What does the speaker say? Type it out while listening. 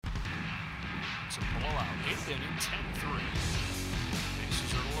Full out. 8th inning, 10-3.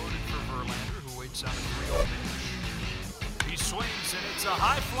 Bases are loaded for Verlander, who waits on a 3-0 pitch. He swings, and it's a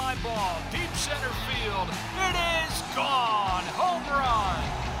high fly ball. Deep center field. It is gone. Home run.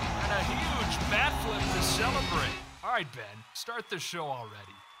 And a huge bat flip to celebrate. All right, Ben, start the show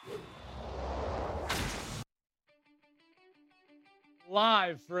already.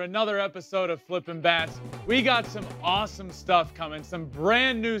 Live for another episode of Flippin' Bats. We got some awesome stuff coming, some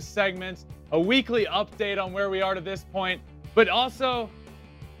brand new segments, a weekly update on where we are to this point, but also,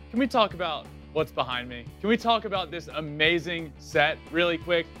 can we talk about what's behind me? Can we talk about this amazing set really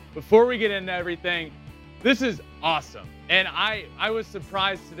quick? Before we get into everything, this is awesome. And I was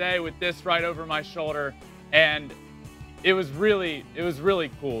surprised today with this right over my shoulder, and it was really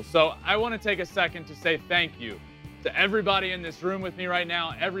cool. So I want to take a second to say thank you to everybody in this room with me right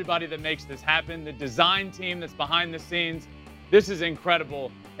now, everybody that makes this happen, the design team that's behind the scenes. This is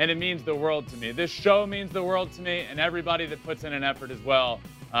incredible, and it means the world to me. This show means the world to me, and everybody that puts in an effort as well.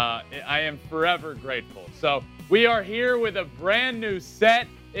 I am forever grateful. So we are here with a brand new set.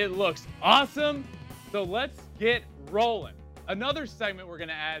 It looks awesome. So let's get rolling. Another segment we're going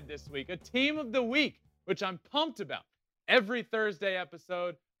to add this week, a team of the week, which I'm pumped about. Every Thursday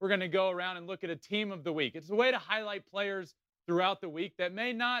episode, we're going to go around and look at a team of the week. It's a way to highlight players throughout the week that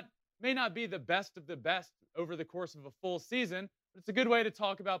may not be the best of the best over the course of a full season, but it's a good way to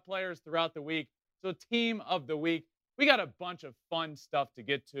talk about players throughout the week. So team of the week, we got a bunch of fun stuff to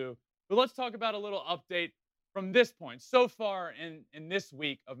get to, but let's talk about a little update from this point so far in this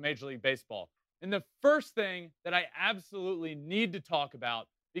week of Major League Baseball. And the first thing that I absolutely need to talk about,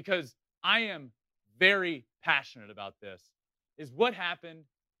 because I am very passionate about this, is what happened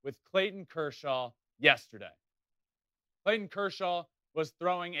with Clayton Kershaw yesterday. Clayton Kershaw was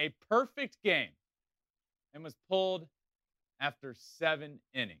throwing a perfect game and was pulled after 7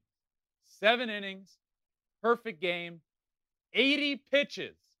 innings. 7 innings, perfect game, 80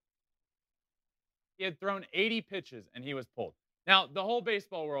 pitches. He had thrown 80 pitches and he was pulled. Now, the whole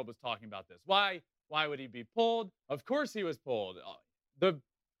baseball world was talking about this. Why would he be pulled? Of course he was pulled.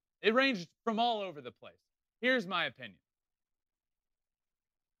 It ranged from all over the place. Here's my opinion.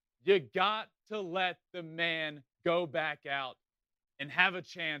 You got to let the man go back out and have a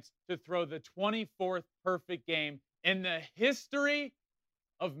chance to throw the 24th perfect game in the history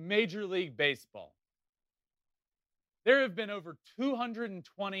of Major League Baseball. There have been over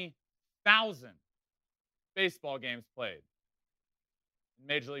 220,000 baseball games played in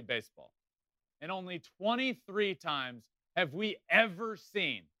Major League Baseball. And only 23 times have we ever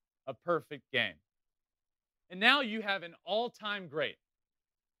seen a perfect game. And now you have an all-time great,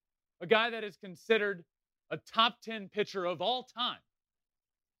 a guy that is considered a top 10 pitcher of all time,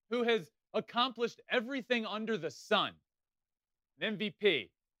 who has accomplished everything under the sun. An MVP,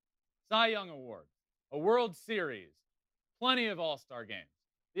 Cy Young Award, a World Series, plenty of All-Star games.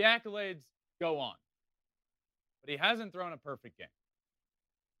 The accolades go on. But he hasn't thrown a perfect game.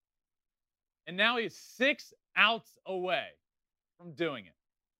 And now he's 6 outs away from doing it.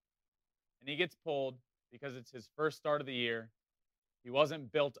 And he gets pulled because it's his first start of the year. He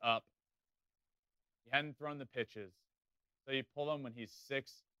wasn't built up. He hadn't thrown the pitches. So you pull him when he's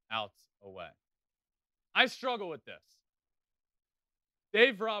 6 outs away. I struggle with this.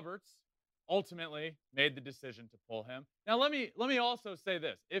 Dave Roberts ultimately made the decision to pull him. Now let me also say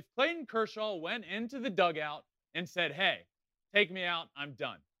this. If Clayton Kershaw went into the dugout and said, "Hey, take me out, I'm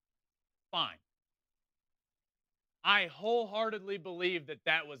done," fine. I wholeheartedly believe that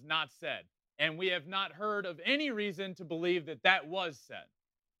that was not said. And we have not heard of any reason to believe that that was said.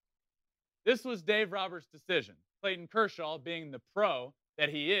 This was Dave Roberts' decision. Clayton Kershaw, being the pro that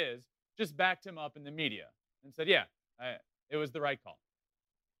he is, just backed him up in the media and said, yeah, it was the right call.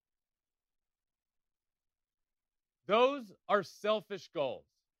 Those are selfish goals,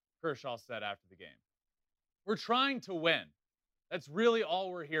 Kershaw said after the game. We're trying to win. That's really all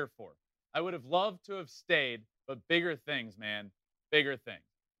we're here for. I would have loved to have stayed, but bigger things, man, bigger things.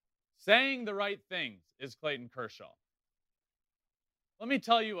 Saying the right things is Clayton Kershaw. Let me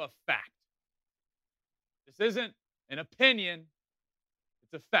tell you a fact. This isn't an opinion.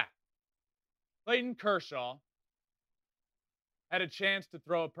 It's a fact. Clayton Kershaw had a chance to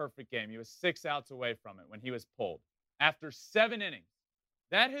throw a perfect game. He was 6 outs away from it when he was pulled after 7 innings.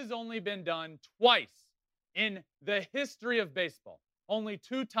 That has only been done twice in the history of baseball. Only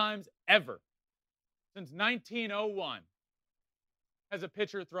 2 times ever. Since 1901 has a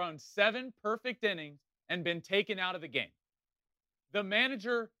pitcher thrown 7 perfect innings and been taken out of the game. The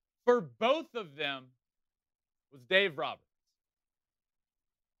manager for both of them was Dave Roberts.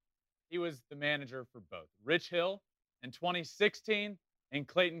 He was the manager for both. Rich Hill in 2016 and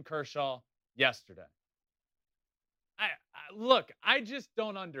Clayton Kershaw yesterday. Look, I just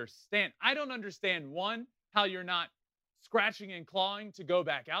don't understand. I don't understand, one, how you're not scratching and clawing to go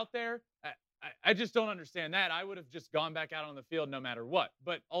back out there. I just don't understand that. I would have just gone back out on the field no matter what.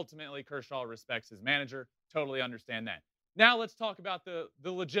 But ultimately, Kershaw respects his manager. Totally understand that. Now let's talk about the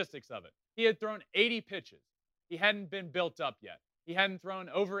logistics of it. He had thrown 80 pitches. He hadn't been built up yet. He hadn't thrown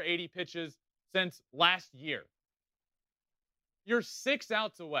over 80 pitches since last year. You're 6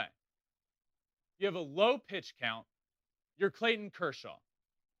 outs away. You have a low pitch count. You're Clayton Kershaw.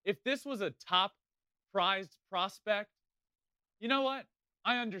 If this was a top prized prospect, you know what?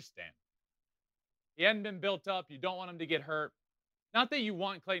 I understand. He hadn't been built up. You don't want him to get hurt. Not that you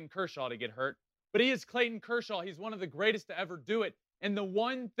want Clayton Kershaw to get hurt, but he is Clayton Kershaw. He's one of the greatest to ever do it. And the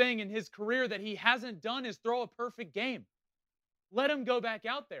one thing in his career that he hasn't done is throw a perfect game. Let him go back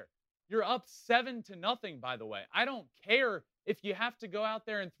out there. You're up 7-0, by the way. I don't care if you have to go out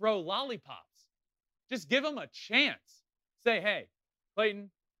there and throw lollipops. Just give him a chance. Say, hey, Clayton,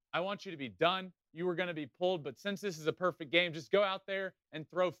 I want you to be done. You were going to be pulled, but since this is a perfect game, just go out there and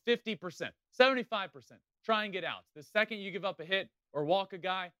throw 50%, 75%. Try and get outs. The second you give up a hit or walk a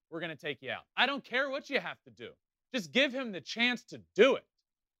guy, we're going to take you out. I don't care what you have to do. Just give him the chance to do it.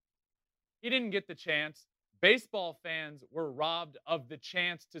 He didn't get the chance. Baseball fans were robbed of the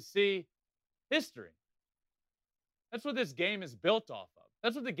chance to see history. That's what this game is built off of.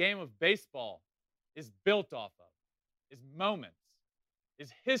 That's what the game of baseball is built off of, is moments,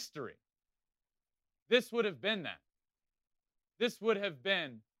 is history. This would have been that. This would have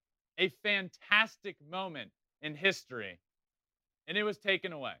been a fantastic moment in history, and it was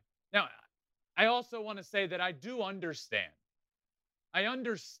taken away. Now, I also want to say that I do understand. I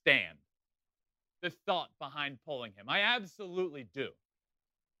understand the thought behind pulling him. I absolutely do.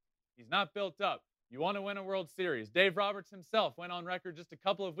 He's not built up. You want to win a World Series. Dave Roberts himself went on record just a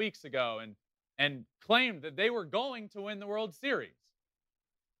couple of weeks ago and claimed that they were going to win the World Series.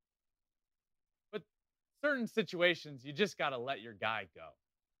 But certain situations, you just got to let your guy go.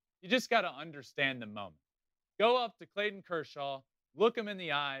 You just got to understand the moment. Go up to Clayton Kershaw, look him in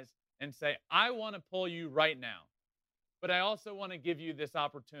the eyes, and say, I want to pull you right now. But I also want to give you this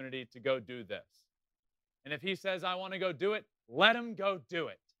opportunity to go do this. And if he says, I want to go do it, let him go do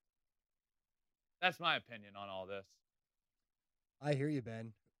it. That's my opinion on all this. I hear you,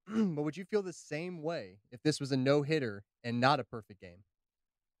 Ben. But would you feel the same way if this was a no-hitter and not a perfect game?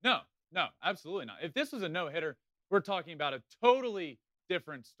 No, absolutely not. If this was a no-hitter, we're talking about a totally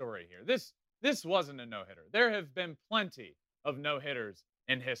different story here. This wasn't a no-hitter. There have been plenty of no-hitters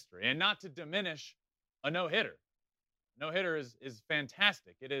in history. And not to diminish a no-hitter. No-hitter is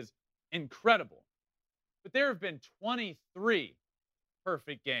fantastic. It is incredible. But there have been 23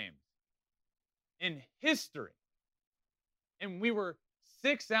 perfect games in history. And we were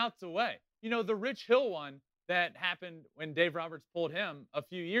 6 outs away. You know, the Rich Hill one that happened when Dave Roberts pulled him a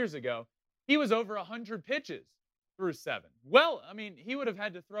few years ago, he was over 100 pitches through 7. Well, I mean, he would have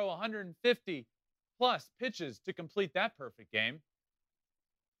had to throw 150 plus pitches to complete that perfect game.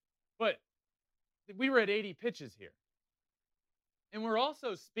 But we were at 80 pitches here. And we're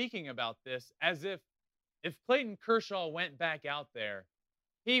also speaking about this as if Clayton Kershaw went back out there,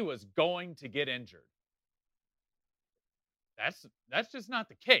 he was going to get injured. That's just not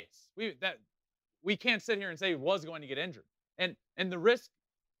the case. We can't sit here and say he was going to get injured. And the risk,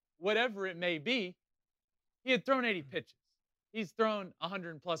 whatever it may be, he had thrown 80 pitches. He's thrown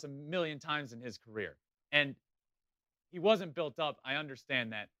 100 plus a million times in his career. And he wasn't built up. I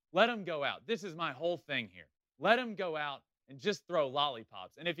understand that. Let him go out. This is my whole thing here. Let him go out and just throw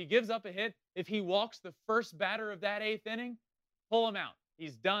lollipops. And if he gives up a hit, if he walks the first batter of that 8th inning, pull him out.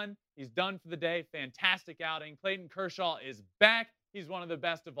 He's done. He's done for the day. Fantastic outing. Clayton Kershaw is back. He's one of the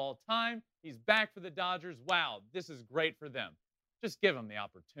best of all time. He's back for the Dodgers. Wow, this is great for them. Just give him the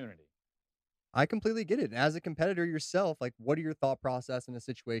opportunity. I completely get it. And as a competitor yourself, like, what are your thought process in a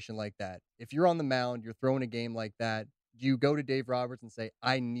situation like that? If you're on the mound, you're throwing a game like that, do you go to Dave Roberts and say,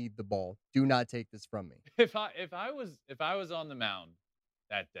 I need the ball. Do not take this from me? If I was on the mound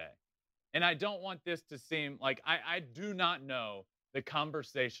that day, and I don't want this to seem like I do not know the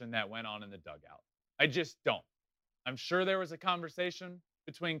conversation that went on in the dugout. I just don't. I'm sure there was a conversation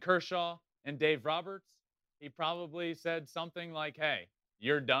between Kershaw and Dave Roberts. He probably said something like, hey,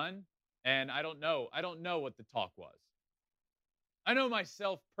 you're done. And I don't know what the talk was. I know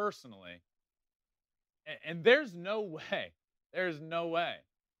myself personally, and there's no way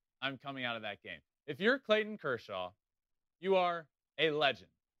I'm coming out of that game. If you're Clayton Kershaw, you are a legend.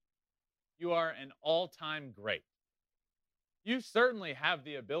 You are an all-time great. You certainly have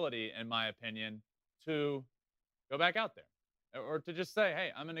the ability, in my opinion, to go back out there. or to just say, hey,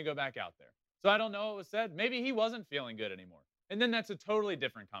 I'm going to go back out there. So I don't know what was said. Maybe he wasn't feeling good anymore. And then that's a totally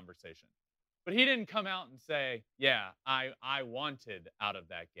different conversation. But he didn't come out and say, yeah, I wanted out of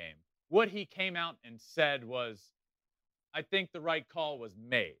that game. What he came out and said was, I think the right call was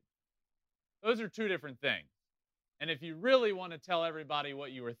made. Those are two different things. And if you really want to tell everybody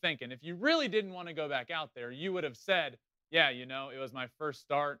what you were thinking, if you really didn't want to go back out there, you would have said, yeah, it was my first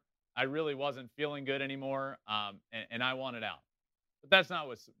start. I really wasn't feeling good anymore, and I wanted out. But that's not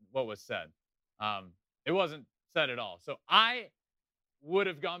what was said. It wasn't said at all. So I would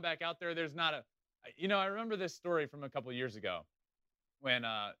have gone back out there. There's not I remember this story from a couple of years ago when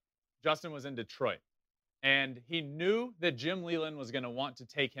Justin was in Detroit, and he knew that Jim Leland was going to want to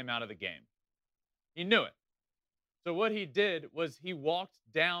take him out of the game. He knew it. So what he did was he walked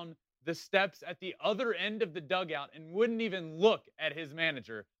down the steps at the other end of the dugout and wouldn't even look at his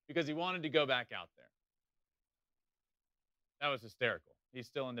manager because he wanted to go back out there. That was hysterical. He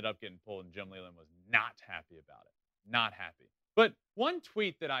still ended up getting pulled, and Jim Leland was not happy about it. Not happy. But one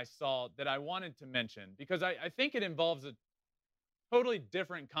tweet that I saw that I wanted to mention, because I think it involves a totally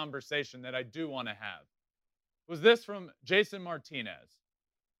different conversation that I do want to have, was this from Jason Martinez.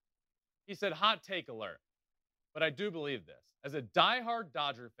 He said, hot take alert, but I do believe this. As a diehard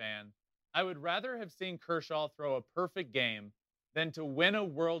Dodger fan, I would rather have seen Kershaw throw a perfect game than to win a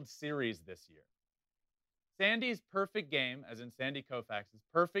World Series this year. Sandy's perfect game, as in Sandy Koufax's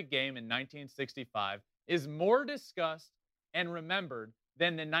perfect game in 1965, is more discussed and remembered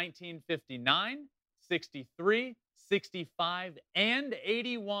than the 1959, 63, 65, and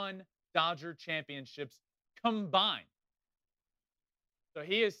 81 Dodger championships combined. So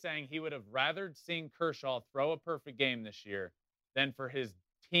he is saying he would have rather seen Kershaw throw a perfect game this year than for his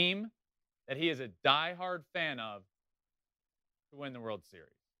team that he is a diehard fan of to win the World Series.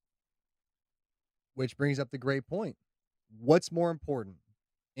 Which brings up the great point. What's more important,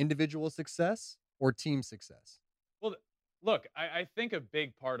 individual success or team success? Well, look, I think a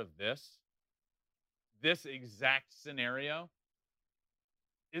big part of this exact scenario,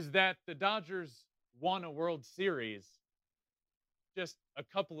 is that the Dodgers won a World Series just a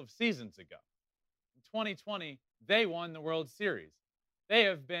couple of seasons ago. In 2020, they won the World Series. They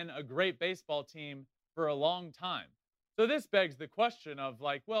have been a great baseball team for a long time. So this begs the question of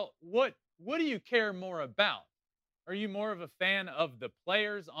well, what do you care more about? Are you more of a fan of the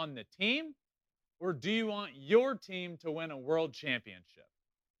players on the team, or do you want your team to win a world championship?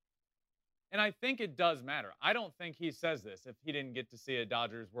 And I think it does matter. I don't think he says this if he didn't get to see a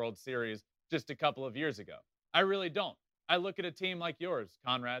Dodgers World Series just a couple of years ago. I really don't. I look at a team like yours,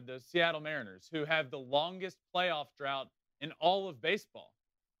 Conrad, the Seattle Mariners, who have the longest playoff drought in all of baseball.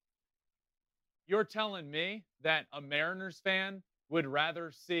 You're telling me that a Mariners fan would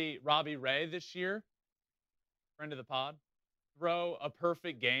rather see Robbie Ray this year, friend of the pod, throw a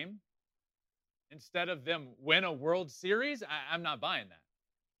perfect game instead of them win a World Series? I'm not buying that.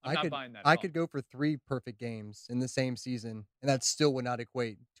 I'm not buying that at I all. could go for 3 perfect games in the same season, and that still would not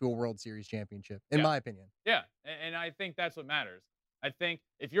equate to a World Series championship, in my opinion. Yeah, and I think that's what matters. I think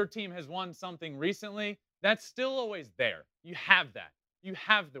if your team has won something recently, that's still always there. You have that. You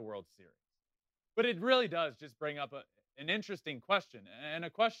have the World Series. But it really does just bring up an interesting question, and a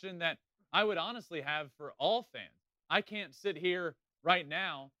question that I would honestly have for all fans. I can't sit here right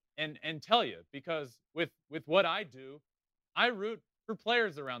now and tell you, because with what I do, I root for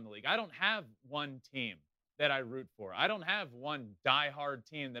players around the league. I don't have one team that I root for. I don't have one diehard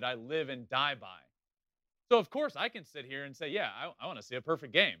team that I live and die by. So, of course, I can sit here and say, yeah, I want to see a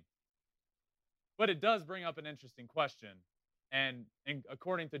perfect game. But it does bring up an interesting question. And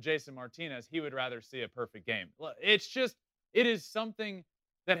according to Jason Martinez, he would rather see a perfect game. It is something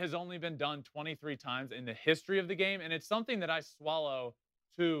that has only been done 23 times in the history of the game. And it's something that I swallow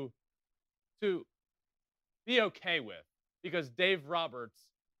to be okay with, because Dave Roberts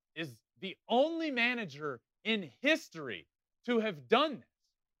is the only manager in history to have done this.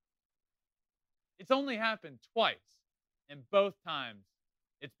 It's only happened twice, and both times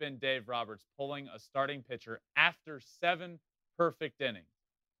it's been Dave Roberts pulling a starting pitcher after 7 perfect innings,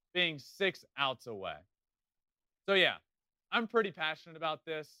 being 6 outs away. So yeah, I'm pretty passionate about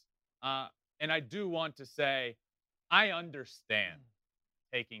this, and I do want to say I understand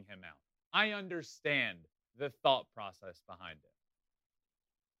taking him out. I understand the thought process behind it.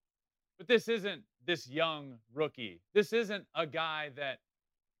 But this isn't this young rookie. This isn't a guy that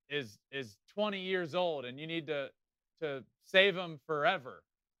is 20 years old and you need to save him forever.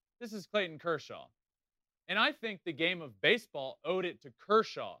 This is Clayton Kershaw. And I think the game of baseball owed it to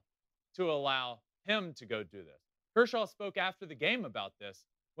Kershaw to allow him to go do this. Kershaw spoke after the game about this,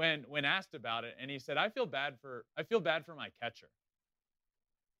 when asked about it, and he said, I feel bad for my catcher.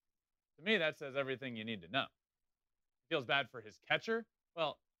 To me, that says everything you need to know. He feels bad for his catcher.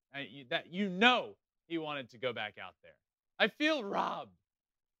 Well, he wanted to go back out there. I feel robbed.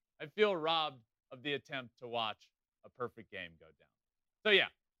 I feel robbed of the attempt to watch a perfect game go down. So yeah,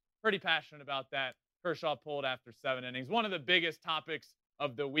 pretty passionate about that. Kershaw pulled after 7 innings. One of the biggest topics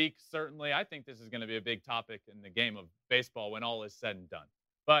of the week, certainly. I think this is going to be a big topic in the game of baseball when all is said and done.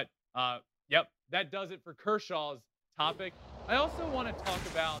 But, yep, that does it for Kershaw's topic. I also want to talk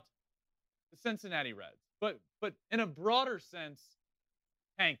about the Cincinnati Reds, but in a broader sense,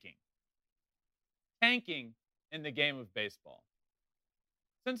 tanking. Tanking in the game of baseball.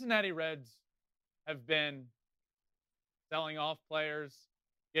 Cincinnati Reds have been selling off players,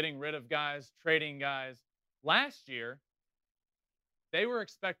 getting rid of guys, trading guys. Last year, they were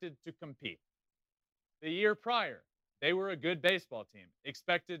expected to compete. The year prior, they were a good baseball team,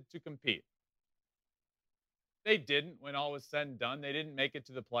 expected to compete. They didn't when all was said and done. They didn't make it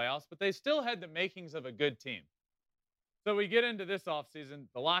to the playoffs, but they still had the makings of a good team. So we get into this offseason.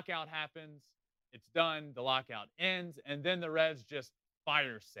 The lockout happens. It's done. The lockout ends. And then the Reds just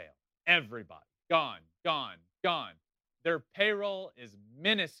fire sale. Everybody. Gone, gone, gone. Their payroll is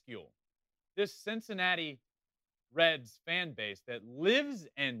minuscule. This Cincinnati Reds fan base that lives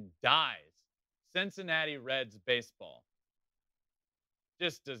and dies Cincinnati Reds baseball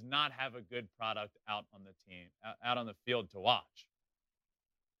just does not have a good product out on the team, out on the field to watch.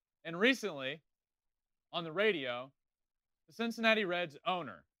 And recently, on the radio, the Cincinnati Reds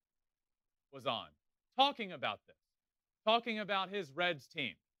owner was on talking about this, talking about his Reds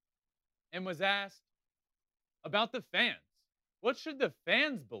team, and was asked about the fans. What should the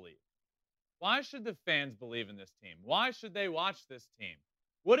fans believe? Why should the fans believe in this team? Why should they watch this team?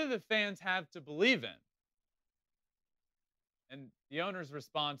 What do the fans have to believe in? And the owner's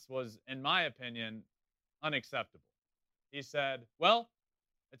response was, in my opinion, unacceptable. He said, well,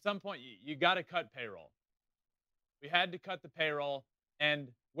 at some point, you got to cut payroll. We had to cut the payroll. And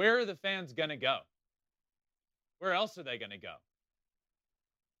where are the fans going to go? Where else are they going to go?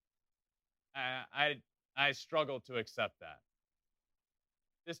 I struggle to accept that.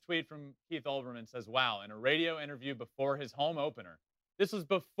 This tweet from Keith Olbermann says, wow, in a radio interview before his home opener. This was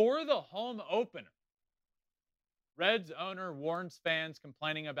before the home opener. Reds owner warns fans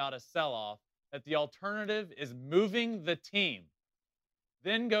complaining about a sell-off that the alternative is moving the team.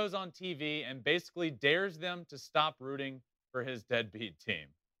 Then goes on TV and basically dares them to stop rooting for his deadbeat team,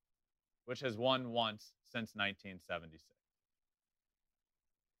 which has won once since 1976.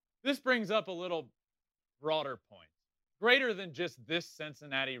 This brings up a little broader point, greater than just this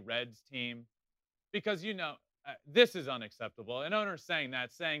Cincinnati Reds team, because, this is unacceptable. An owner saying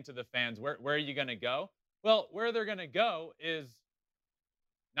that, saying to the fans, where are you going to go? Well, where they're going to go is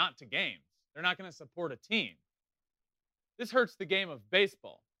not to games. They're not going to support a team. This hurts the game of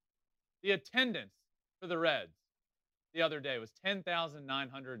baseball. The attendance for the Reds the other day was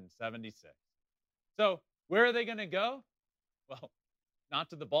 10,976. So where are they going to go? Well, not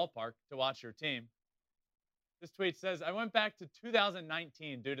to the ballpark to watch your team. This tweet says, I went back to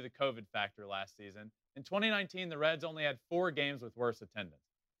 2019 due to the COVID factor last season. In 2019, the Reds only had 4 games with worse attendance.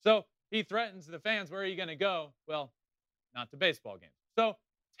 So he threatens the fans, where are you going to go? Well, not to baseball games. So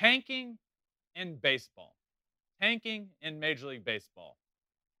tanking in baseball, tanking in Major League Baseball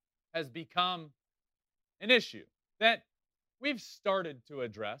has become an issue that we've started to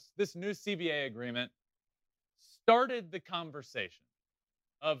address. This new CBA agreement started the conversation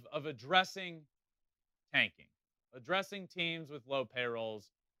of addressing tanking, addressing teams with low payrolls,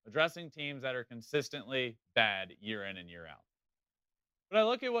 addressing teams that are consistently bad year in and year out. But I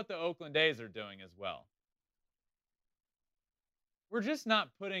look at what the Oakland A's are doing as well. We're just not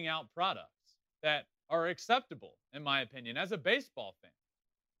putting out products that are acceptable, in my opinion, as a baseball fan.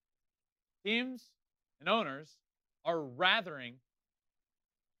 Teams and owners are rathering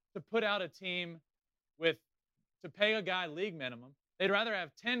to put out a team to pay a guy league minimum. They'd rather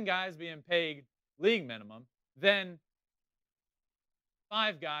have 10 guys being paid league minimum than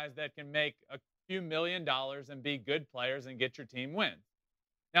 5 guys that can make a few $1 million and be good players and get your team wins.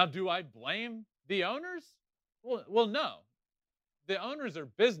 Now, do I blame the owners? Well, no. The owners are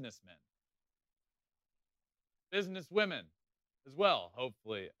businessmen. Businesswomen as well,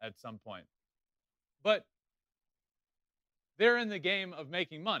 hopefully, at some point. But they're in the game of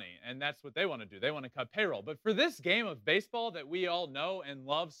making money, and that's what they want to do. They want to cut payroll. But for this game of baseball that we all know and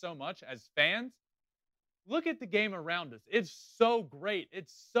love so much as fans, look at the game around us. It's so great.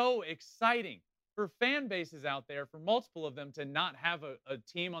 It's so exciting. For fan bases out there, for multiple of them to not have a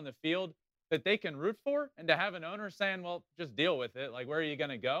team on the field that they can root for, and to have an owner saying, well, just deal with it. Like, where are you going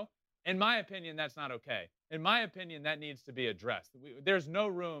to go? In my opinion, that's not okay. In my opinion, that needs to be addressed. There's no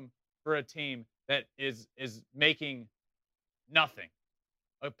room for a team that is making nothing,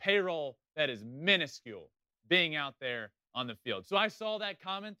 a payroll that is minuscule, being out there on the field. So I saw that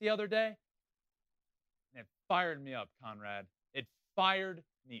comment the other day, and it fired me up, Conrad. It fired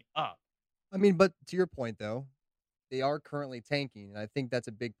me up. I mean, but to your point though, they are currently tanking, and I think that's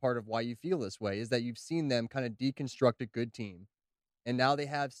a big part of why you feel this way is that you've seen them kind of deconstruct a good team, and now they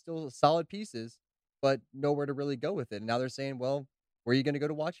have still solid pieces, but nowhere to really go with it. And now they're saying, well, where are you going to go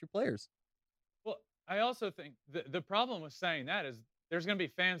to watch your players? Well, I also think the problem with saying that is there's going to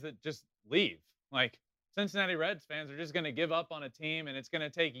be fans that just leave. Like Cincinnati Reds fans are just going to give up on a team, and it's going to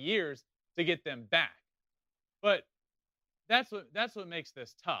take years to get them back. But that's what makes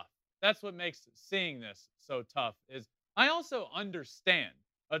this tough. That's what makes seeing this so tough is I also understand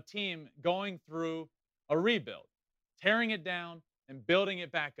a team going through a rebuild, tearing it down and building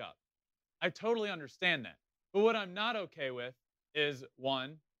it back up. I totally understand that. But what I'm not okay with is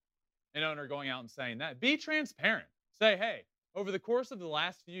one, an owner going out and saying that. Be transparent. Say, hey, over the course of the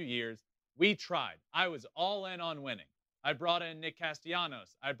last few years, we tried. I was all in on winning. I brought in Nick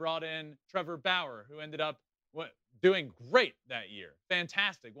Castellanos. I brought in Trevor Bauer, who ended up doing great that year.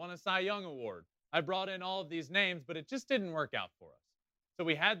 Fantastic. Won a Cy Young Award. I brought in all of these names, but it just didn't work out for us. So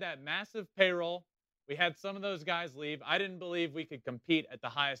we had that massive payroll. We had some of those guys leave. I didn't believe we could compete at the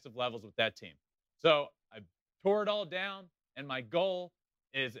highest of levels with that team. So I tore it all down, and my goal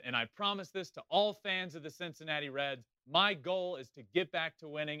is, and I promise this to all fans of the Cincinnati Reds, my goal is to get back to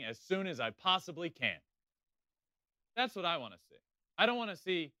winning as soon as I possibly can. That's what I want to see. I don't want to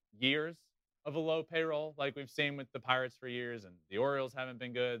see years of a low payroll like we've seen with the Pirates for years, and the Orioles haven't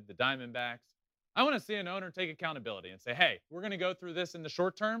been good, the Diamondbacks. I want to see an owner take accountability and say, hey, we're going to go through this in the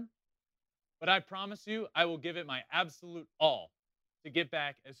short term, but I promise you I will give it my absolute all to get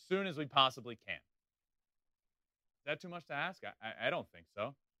back as soon as we possibly can. Is that too much to ask? I don't think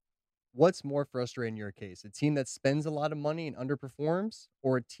so. What's more frustrating in your case? A team that spends a lot of money and underperforms,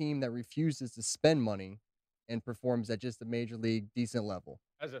 or a team that refuses to spend money and performs at just a major league decent level?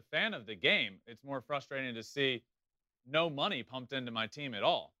 As a fan of the game, it's more frustrating to see no money pumped into my team at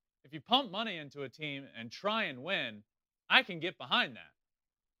all. If you pump money into a team and try and win, I can get behind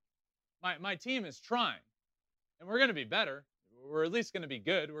that. My team is trying, and we're going to be better. We're at least going to be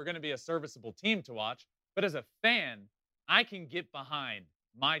good. We're going to be a serviceable team to watch. But as a fan, I can get behind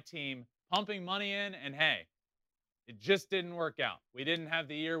my team pumping money in, and hey, it just didn't work out. We didn't have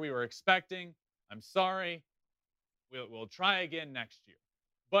the year we were expecting. I'm sorry. We'll try again next year.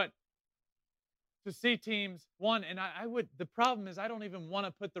 But to see teams, one, and I would, the problem is I don't even want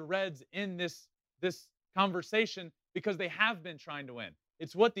to put the Reds in this conversation because they have been trying to win.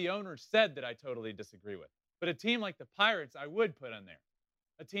 It's what the owner said that I totally disagree with. But a team like the Pirates, I would put on there.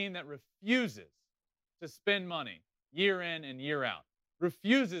 A team that refuses to spend money year in and year out,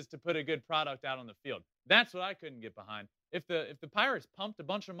 refuses to put a good product out on the field. That's what I couldn't get behind. If the Pirates pumped a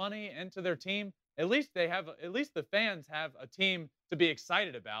bunch of money into their team, at least the fans have a team to be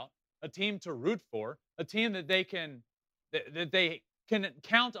excited about, a team to root for, a team that they can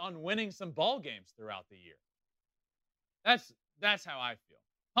count on winning some ball games throughout the year. That's how I feel.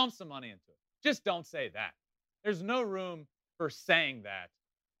 Pump some money into it. Just don't say that. There's no room for saying that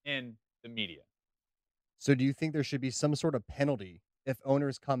in the media. So do you think there should be some sort of penalty if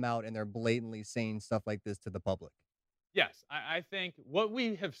owners come out and they're blatantly saying stuff like this to the public? Yes, I think what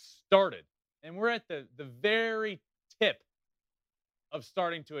we have started, and we're at the very tip of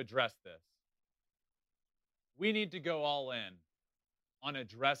starting to address this. We need to go all in on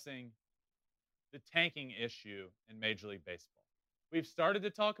addressing the tanking issue in Major League Baseball. We've started to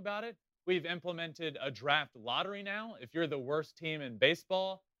talk about it. We've implemented a draft lottery now. If you're the worst team in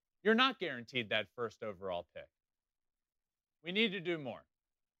baseball, you're not guaranteed that first overall pick. We need to do more.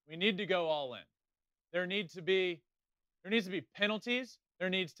 We need to go all in. There needs to be penalties. There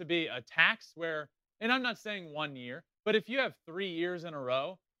needs to be a tax where, and I'm not saying 1 year, but if you have 3 years in a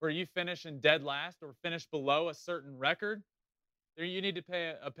row where you finish in dead last or finish below a certain record, there you need to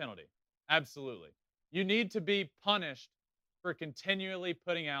pay a penalty. Absolutely. You need to be punished for continually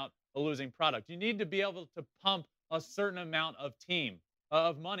putting out a losing product. You need to be able to pump a certain amount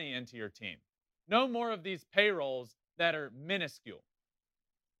of money into your team. No more of these payrolls that are minuscule.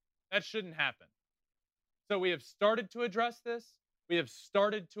 That shouldn't happen. So we have started to address this. We have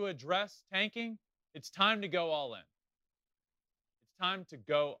started to address tanking. It's time to go all in. It's time to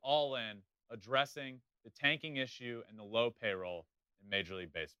go all in addressing the tanking issue and the low payroll in Major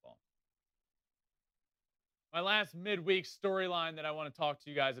League Baseball. My last midweek storyline that I want to talk to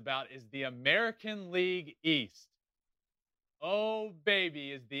you guys about is the American League East. Oh,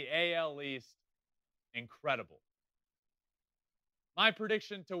 baby, is the AL East incredible. My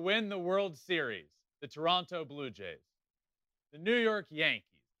prediction to win the World Series: the Toronto Blue Jays, the New York Yankees,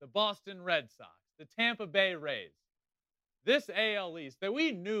 the Boston Red Sox, the Tampa Bay Rays. This AL East that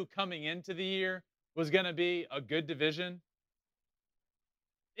we knew coming into the year was going to be a good division,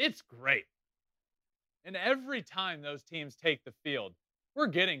 it's great. And every time those teams take the field, we're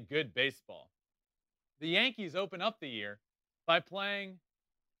getting good baseball. The Yankees open up the year by playing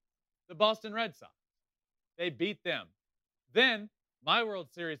the Boston Red Sox. They beat them. Then, my World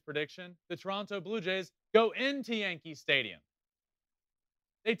Series prediction: the Toronto Blue Jays go into Yankee Stadium.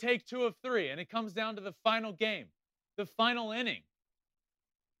 They take 2 of 3, and it comes down to the final game, the final inning.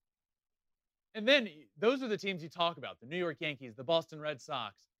 And then those are the teams you talk about: the New York Yankees, the Boston Red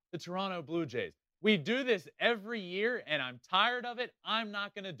Sox, the Toronto Blue Jays. We do this every year, and I'm tired of it. I'm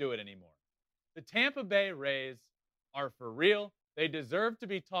not going to do it anymore. The Tampa Bay Rays are for real. They deserve to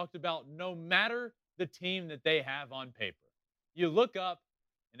be talked about no matter the team that they have on paper. You look up,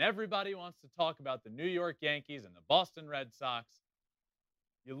 and everybody wants to talk about the New York Yankees and the Boston Red Sox.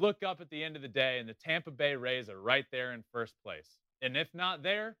 You look up at the end of the day, and the Tampa Bay Rays are right there in first place. And if not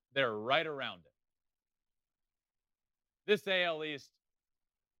there, they're right around it. This AL East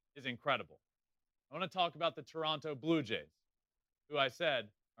is incredible. I want to talk about the Toronto Blue Jays, who I said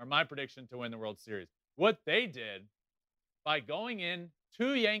are my prediction to win the World Series. What they did by going in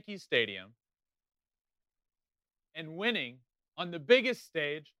to Yankee Stadium and winning on the biggest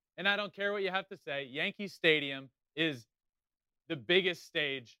stage, and I don't care what you have to say, Yankee Stadium is the biggest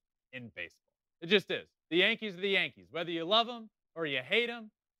stage in baseball. It just is. The Yankees are the Yankees. Whether you love them or you hate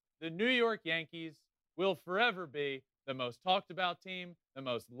them, the New York Yankees will forever be the most talked about team, the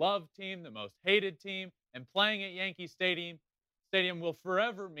most loved team, the most hated team, and playing at Yankee Stadium will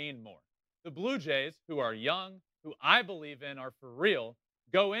forever mean more. The Blue Jays, who are young, who I believe in are for real,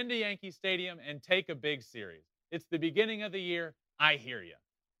 go into Yankee Stadium and take a big series. It's the beginning of the year. I hear you.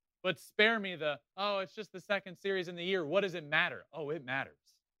 But spare me it's just the second series in the year. What does it matter? Oh, it matters.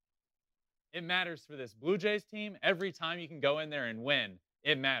 It matters for this Blue Jays team. Every time you can go in there and win,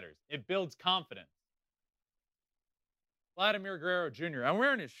 it matters. It builds confidence. Vladimir Guerrero Jr., I'm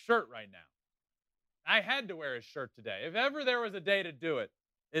wearing his shirt right now. I had to wear his shirt today. If ever there was a day to do it,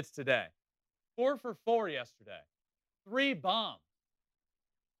 it's today. 4 for 4 yesterday. 3 bombs.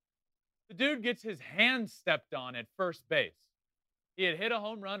 The dude gets his hand stepped on at first base. He had hit a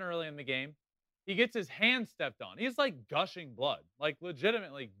home run early in the game. He gets his hand stepped on. He's like gushing blood, like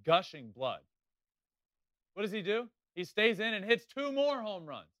legitimately gushing blood. What does he do? He stays in and hits 2 more home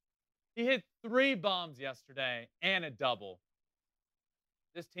runs. He hit 3 bombs yesterday and a double.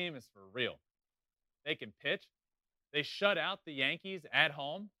 This team is for real. They can pitch. They shut out the Yankees at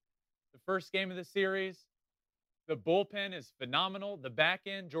home. The first game of the series. The bullpen is phenomenal. The back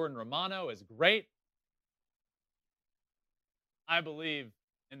end, Jordan Romano, is great. I believe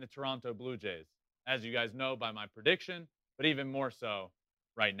in the Toronto Blue Jays, as you guys know by my prediction, but even more so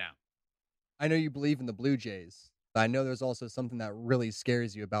right now. I know you believe in the Blue Jays, but I know there's also something that really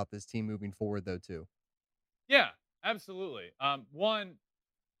scares you about this team moving forward, though, too. Yeah, absolutely. One,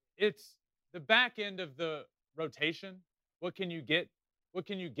 it's the back end of the rotation. What can you get? What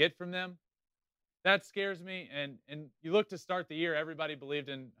can you get from them? That scares me. And you look to start the year, everybody believed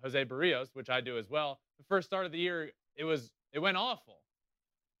in Jose Barrios, which I do as well. The first start of the year, it went awful.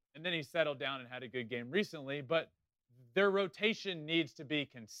 And then he settled down and had a good game recently. But their rotation needs to be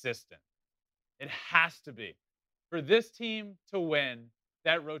consistent. It has to be. For this team to win,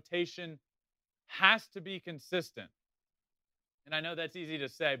 that rotation has to be consistent. And I know that's easy to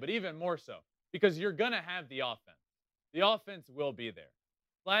say, but even more so, because you're going to have the offense. The offense will be there.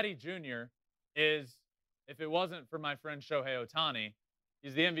 Vladdy Jr. is, if it wasn't for my friend Shohei Ohtani,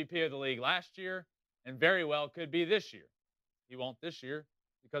 he's the MVP of the league last year and very well could be this year. He won't this year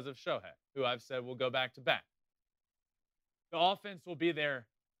because of Shohei, who I've said will go back to back. The offense will be there,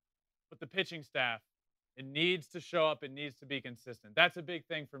 but the pitching staff, it needs to show up. It needs to be consistent. That's a big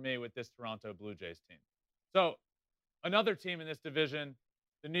thing for me with this Toronto Blue Jays team. So another team in this division,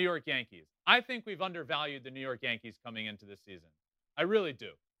 the New York Yankees. I think we've undervalued the New York Yankees coming into this season. I really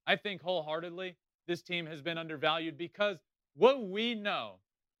do. I think wholeheartedly this team has been undervalued because what we know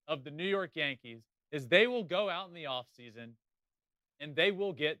of the New York Yankees is they will go out in the offseason and they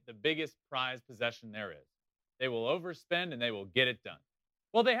will get the biggest prize possession there is. They will overspend and they will get it done.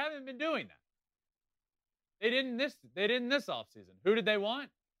 Well, they haven't been doing that. They didn't this offseason. Who did they want?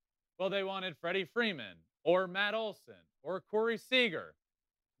 Well, they wanted Freddie Freeman or Matt Olson or Corey Seager.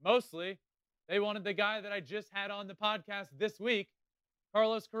 Mostly They wanted the guy that I just had on the podcast this week,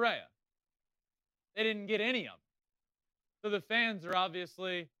 Carlos Correa. They didn't get any of them. So the fans are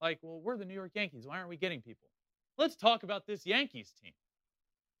obviously like, well, we're the New York Yankees. Why aren't we getting people? Let's talk about this Yankees team.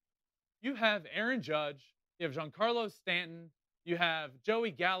 You have Aaron Judge. You have Giancarlo Stanton. You have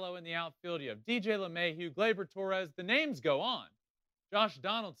Joey Gallo in the outfield. You have DJ LeMahieu, Gleyber Torres. The names go on. Josh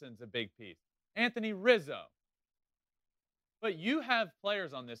Donaldson's a big piece. Anthony Rizzo. But you have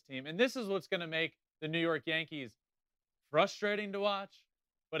players on this team, and this is what's going to make the New York Yankees frustrating to watch,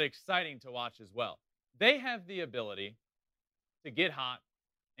 but exciting to watch as well. They have the ability to get hot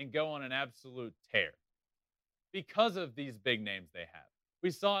and go on an absolute tear because of these big names they have. We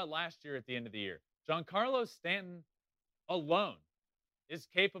saw it last year at the end of the year. Giancarlo Stanton alone is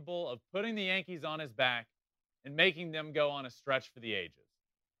capable of putting the Yankees on his back and making them go on a stretch for the ages.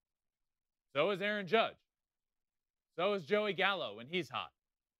 So is Aaron Judge. So is Joey Gallo when he's hot.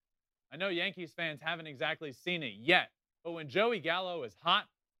 I know Yankees fans haven't exactly seen it yet, but when Joey Gallo is hot,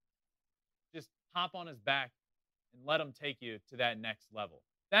 just hop on his back and let him take you to that next level.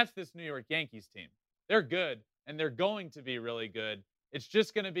 That's this New York Yankees team. They're good, and they're going to be really good. It's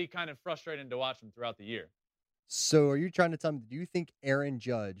just going to be kind of frustrating to watch them throughout the year. So are you trying to tell me, do you think Aaron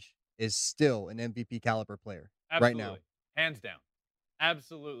Judge is still an MVP caliber player right now? Hands down.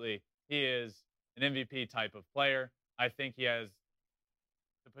 Absolutely. He is an MVP type of player. I think he has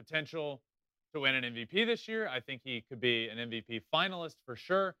the potential to win an MVP this year. I think he could be an MVP finalist for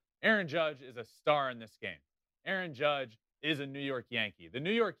sure. Aaron Judge is a star in this game. Aaron Judge is a New York Yankee. The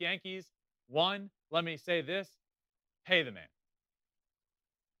New York Yankees, one, let me say this, pay the man.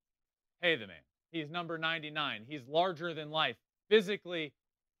 Pay the man. He's number 99. He's larger than life physically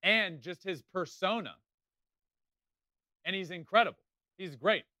and just his persona. And he's incredible. He's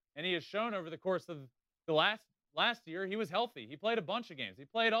great. And he has shown over the course of the last year he was healthy. He played a bunch of games. He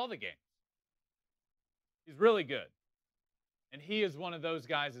played all the games. He's really good. And he is one of those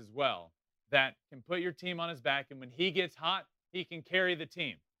guys as well that can put your team on his back. And when he gets hot, he can carry the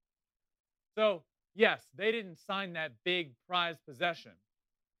team. So, yes, they didn't sign that big prize possession.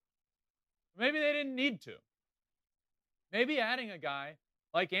 Maybe they didn't need to. Maybe adding a guy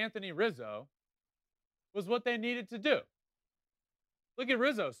like Anthony Rizzo was what they needed to do. Look at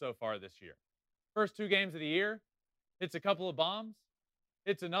Rizzo so far this year. First 2 games of the year, hits a couple of bombs,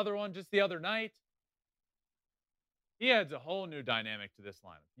 hits another one just the other night. He adds a whole new dynamic to this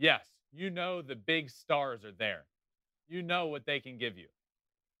lineup. Yes, you know the big stars are there. You know what they can give you.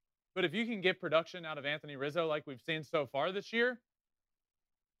 But if you can get production out of Anthony Rizzo like we've seen so far this year,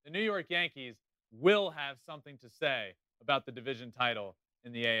 the New York Yankees will have something to say about the division title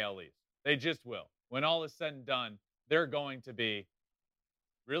in the AL East. They just will. When all is said and done, they're going to be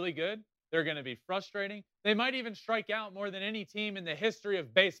really good. They're going to be frustrating. They might even strike out more than any team in the history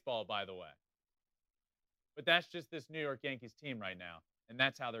of baseball, by the way. But that's just this New York Yankees team right now, and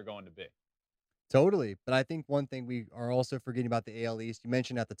that's how they're going to be. Totally. But I think one thing we are also forgetting about the AL East, you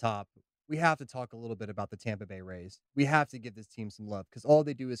mentioned at the top, we have to talk a little bit about the Tampa Bay Rays. We have to give this team some love because all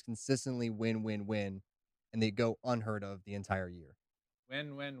they do is consistently win, win, win, and they go unheard of the entire year.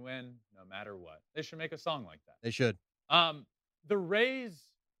 Win, win, win, no matter what. They should make a song like that. They should. The Rays,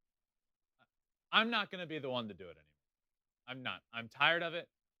 I'm not going to be the one to do it anymore. I'm not. I'm tired of it.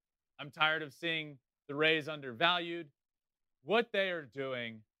 I'm tired of seeing the Rays undervalued. What they are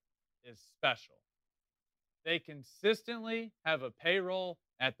doing is special. They consistently have a payroll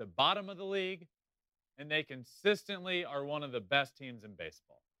at the bottom of the league, and they consistently are one of the best teams in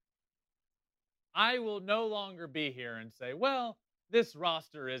baseball. I will no longer be here and say, well, this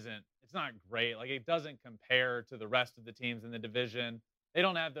roster it's not great. Like, it doesn't compare to the rest of the teams in the division. They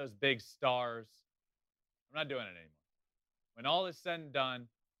don't have those big stars. I'm not doing it anymore. When all is said and done,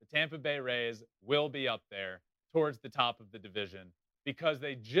 the Tampa Bay Rays will be up there towards the top of the division because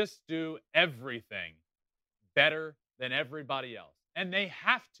they just do everything better than everybody else. And they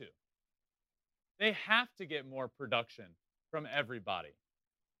have to. They have to get more production from everybody.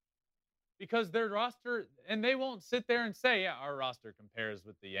 Because their roster, and they won't sit there and say, yeah, our roster compares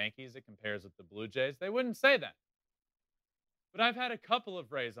with the Yankees, it compares with the Blue Jays. They wouldn't say that. But I've had a couple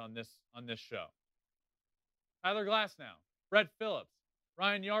of Rays on this show. Tyler Glasnow, Brett Phillips,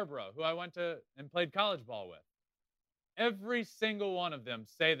 Ryan Yarbrough, who I went to and played college ball with. Every single one of them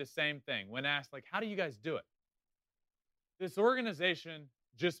say the same thing when asked, like, how do you guys do it? This organization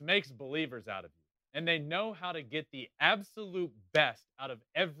just makes believers out of you. And they know how to get the absolute best out of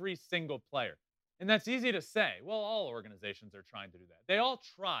every single player. And that's easy to say. Well, all organizations are trying to do that. They all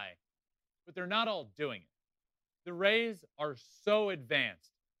try, but they're not all doing it. The Rays are so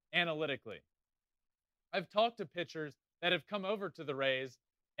advanced analytically. I've talked to pitchers that have come over to the Rays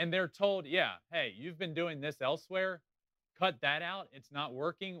and they're told, yeah, hey, you've been doing this elsewhere, cut that out, it's not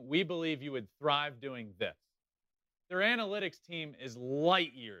working. We believe you would thrive doing this. Their analytics team is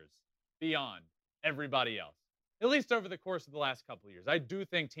light years beyond everybody else, at least over the course of the last couple of years. I do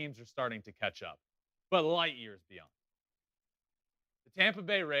think teams are starting to catch up, but light years beyond. The Tampa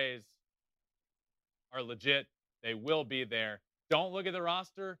Bay Rays are legit. They will be there. Don't look at the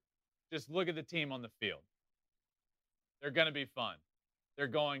roster. Just look at the team on the field. They're going to be fun. They're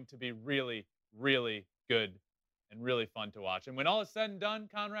going to be really, really good and really fun to watch. And when all is said and done,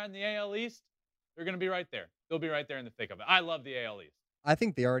 Conrad, in the AL East, they're going to be right there. They'll be right there in the thick of it. I love the AL East. I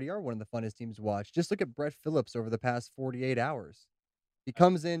think they already are one of the funnest teams to watch. Just look at Brett Phillips over the past 48 hours. He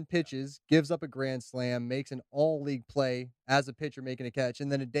comes in, pitches, gives up a grand slam, makes an all-league play as a pitcher making a catch,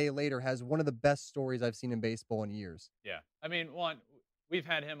 and then a day later has one of the best stories I've seen in baseball in years. Yeah. I mean, we've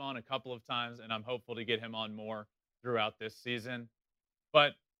had him on a couple of times, and I'm hopeful to get him on more throughout this season.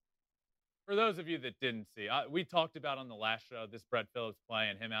 But for those of you that didn't see, we talked about on the last show this Brett Phillips play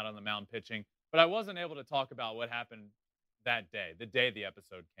and him out on the mound pitching, but I wasn't able to talk about what happened that day, the day the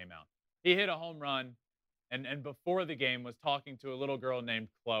episode came out. He hit a home run, and before the game was talking to a little girl named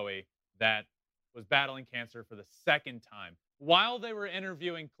Chloe that was battling cancer for the second time. While they were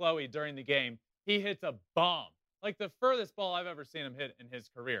interviewing Chloe during the game, he hits a bomb, like the furthest ball I've ever seen him hit in his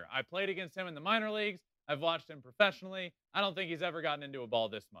career. I played against him in the minor leagues. I've watched him professionally. I don't think he's ever gotten into a ball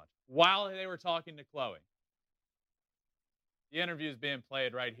this much. While they were talking to Chloe. The interview is being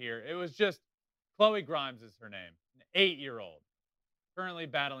played right here. It was just, Chloe Grimes is her name, an 8-year-old, currently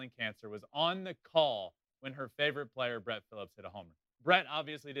battling cancer, was on the call when her favorite player, Brett Phillips, hit a homer. Brett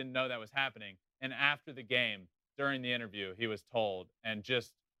obviously didn't know that was happening. And after the game, during the interview, he was told and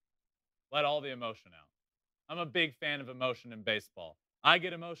just let all the emotion out. I'm a big fan of emotion in baseball. I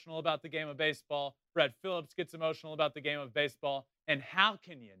get emotional about the game of baseball. Brett Phillips gets emotional about the game of baseball. And how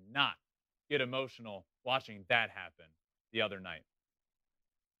can you not get emotional watching that happen the other night?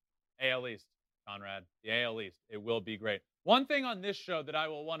 AL East, Conrad, the AL East. It will be great. One thing on this show that I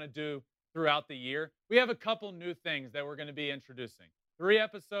will want to do throughout the year, we have a couple new things that we're going to be introducing. 3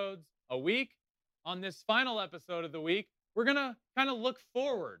 episodes a week. On this final episode of the week, we're going to kind of look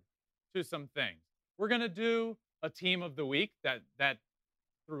forward to some things. We're going to do a team of the week that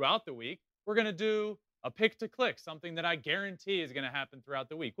throughout the week. We're going to do a pick to click, something that I guarantee is going to happen throughout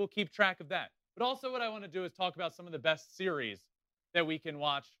the week. We'll keep track of that. But also what I want to do is talk about some of the best series that we can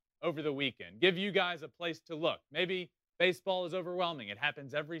watch over the weekend. Give you guys a place to look. Maybe baseball is overwhelming. It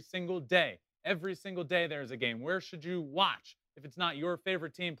happens every single day. Every single day there's a game. Where should you watch if it's not your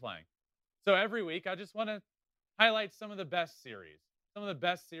favorite team playing? So every week, I just want to highlight some of the best series,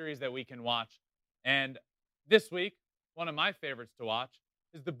 that we can watch. And this week, one of my favorites to watch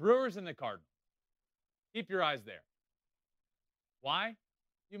is the Brewers and the Cardinals. Keep your eyes there. Why,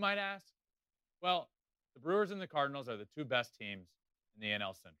 you might ask? Well, the Brewers and the Cardinals are the 2 best teams in the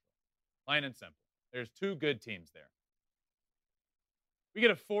NL Central. Plain and simple. There's 2 good teams there. We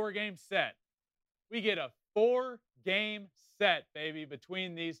get a 4-game set. We get a 4-game set, baby,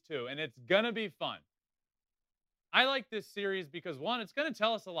 between these 2, and it's going to be fun. I like this series because, one, it's going to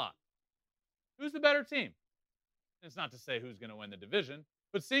tell us a lot. Who's the better team? It's not to say who's going to win the division,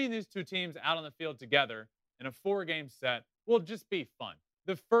 but seeing these 2 teams out on the field together in a 4-game set will just be fun.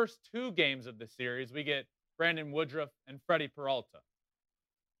 The first 2 games of the series, we get Brandon Woodruff and Freddie Peralta.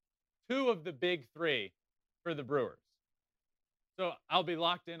 2 of the big 3 for the Brewers. So I'll be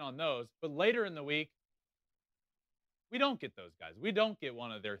locked in on those. But later in the week, we don't get those guys. We don't get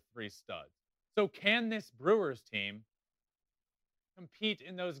one of their 3 studs. So can this Brewers team compete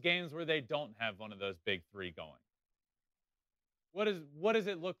in those games where they don't have one of those big 3 going? What does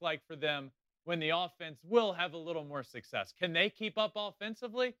it look like for them when the offense will have a little more success? Can they keep up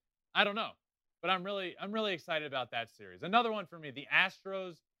offensively? I don't know. But I'm really excited about that series. Another one for me, the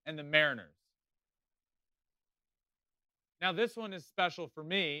Astros and the Mariners. Now, this one is special for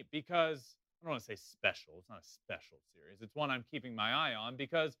me because, I don't want to say special. It's not a special series. It's one I'm keeping my eye on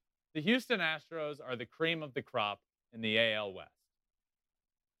because the Houston Astros are the cream of the crop in the AL West.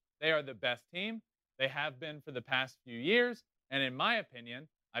 They are the best team. They have been for the past few years. And in my opinion,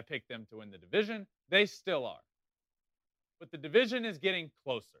 I picked them to win the division. They still are. But the division is getting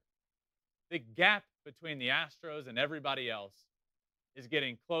closer. The gap between the Astros and everybody else is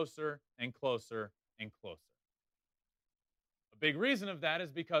getting closer and closer and closer. A big reason of that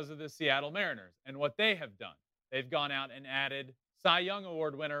is because of the Seattle Mariners and what they have done. They've gone out and added Cy Young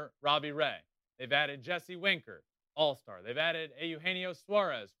Award winner Robbie Ray. They've added Jesse Winker, All-Star. They've added Eugenio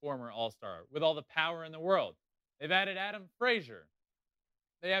Suarez, former All-Star, with all the power in the world. They've added Adam Frazier.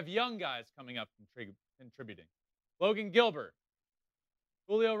 They have young guys coming up contributing. Logan Gilbert.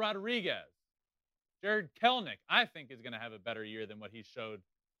 Julio Rodriguez, Jared Kelnick, I think is going to have a better year than what he showed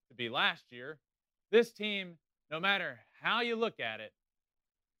to be last year. This team, no matter how you look at it,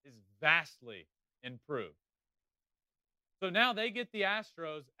 is vastly improved. So now they get the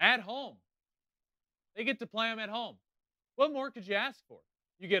Astros at home. They get to play them at home. What more could you ask for?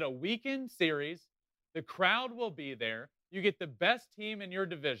 You get a weekend series. The crowd will be there. You get the best team in your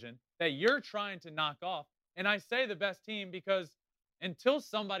division that you're trying to knock off. And I say the best team because until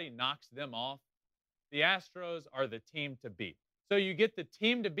somebody knocks them off, the Astros are the team to beat. So you get the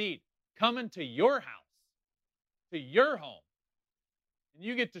team to beat coming to your house, to your home. And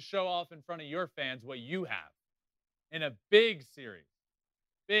you get to show off in front of your fans what you have in a big series,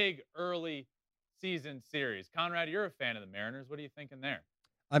 big early season series. Conrad, you're a fan of the Mariners. What are you thinking there?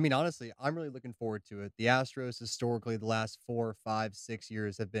 I mean, honestly, I'm really looking forward to it. The Astros historically the last 4, 5, 6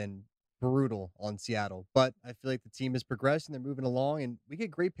 years have been brutal on Seattle, but I feel like the team is progressing. They're moving along, and we get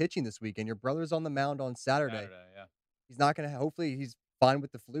great pitching this weekend. Your brother's on the mound on Saturday. Yeah. He's not going to, hopefully, he's fine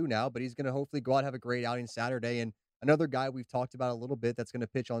with the flu now, but he's going to hopefully go out and have a great outing Saturday. And another guy we've talked about a little bit that's going to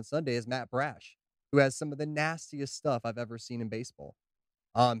pitch on Sunday is Matt Brash, who has some of the nastiest stuff I've ever seen in baseball.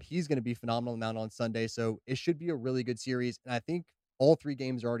 He's going to be phenomenal amount on Sunday, so it should be a really good series. And I think all 3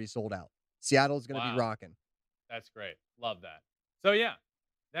 games are already sold out. Seattle's going to be rocking. That's great. Love that. So yeah,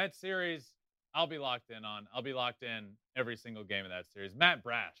 that series I'll be locked in on. I'll be locked in every single game of that series. Matt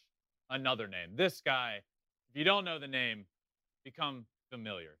Brash, another name. This guy, if you don't know the name, become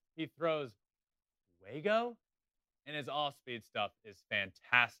familiar. He throws Wago, and his off-speed stuff is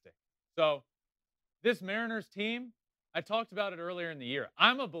fantastic. So this Mariners team, I talked about it earlier in the year.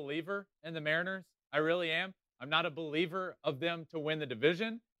 I'm a believer in the Mariners. I really am. I'm not a believer of them to win the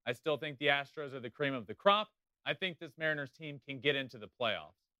division. I still think the Astros are the cream of the crop. I think this Mariners team can get into the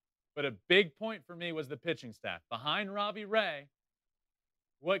playoffs. But a big point for me was the pitching staff. Behind Robbie Ray,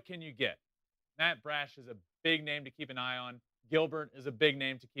 what can you get? Matt Brash is a big name to keep an eye on. Gilbert is a big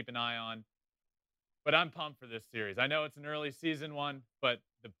name to keep an eye on. But I'm pumped for this series. I know it's an early season one, but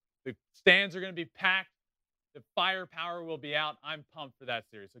the stands are going to be packed. The firepower will be out. I'm pumped for that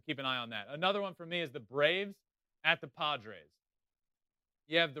series, so keep an eye on that. Another one for me is the Braves at the Padres.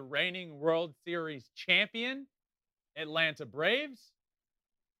 You have the reigning World Series champion, Atlanta Braves,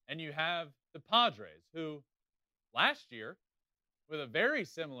 and you have the Padres, who last year, with a very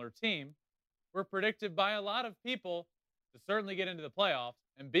similar team, were predicted by a lot of people to certainly get into the playoffs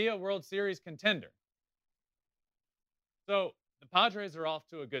and be a World Series contender. So the Padres are off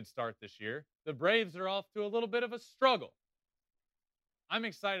to a good start this year. The Braves are off to a little bit of a struggle. I'm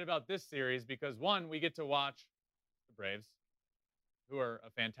excited about this series because, one, we get to watch the Braves, who are a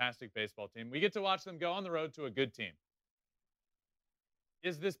fantastic baseball team. We get to watch them go on the road to a good team.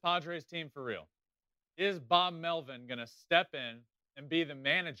 Is this Padres team for real? Is Bob Melvin going to step in and be the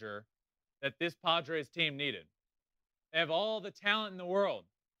manager that this Padres team needed? They have all the talent in the world.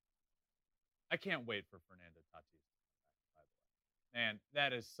 I can't wait for Fernando Tatis, by the way. Man,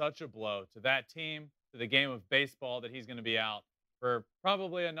 that is such a blow to that team, to the game of baseball, that he's going to be out for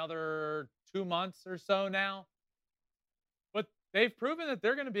probably another 2 months or so now. But they've proven that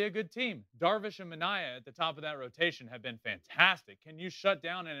they're going to be a good team. Darvish and Minaya at the top of that rotation have been fantastic. Can you shut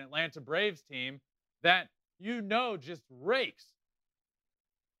down an Atlanta Braves team that just rakes?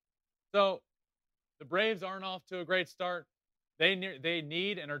 So the Braves aren't off to a great start. They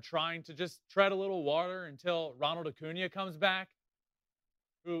need and are trying to just tread a little water until Ronald Acuna comes back,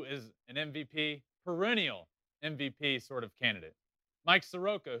 who is an MVP, perennial MVP sort of candidate. Mike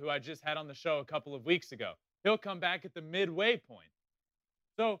Soroka, who I just had on the show a couple of weeks ago, he'll come back at the midway point.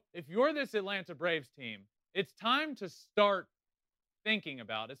 So if you're this Atlanta Braves team, it's time to start thinking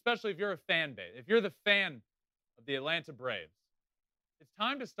about, especially if you're a fan base, if you're the fan of the Atlanta Braves, it's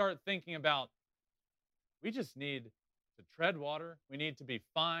time to start thinking about, we just need to tread water. We need to be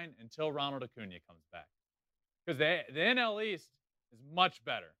fine until Ronald Acuna comes back. Because the NL East is much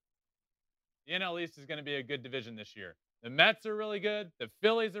better. The NL East is going to be a good division this year. The Mets are really good. The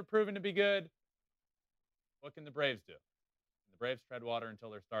Phillies are proven to be good. What can the Braves do? The Braves tread water until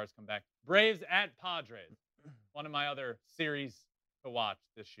their stars come back. Braves at Padres, one of my other series to watch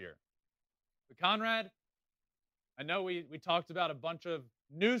this year. But Conrad, I know we talked about a bunch of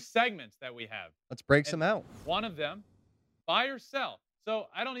new segments that we have. Let's break some out. One of them, buy or sell. So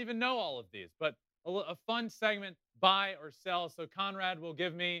I don't even know all of these, but a fun segment, buy or sell. So Conrad will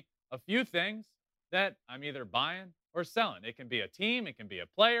give me a few things that I'm either buying or selling. It can be a team, it can be a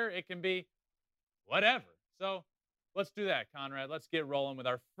player, it can be whatever. So let's do that, Conrad. Let's get rolling with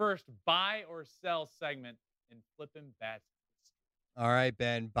our first buy or sell segment in Flippin' Bats. All right,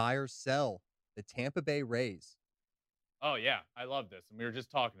 Ben, buy or sell the Tampa Bay Rays. Oh yeah, I love this, and we were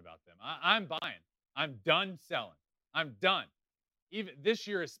just talking about them. I'm buying. I'm done selling. I'm done. Even this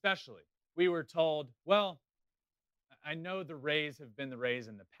year, especially, we were told, well, I know the Rays have been the Rays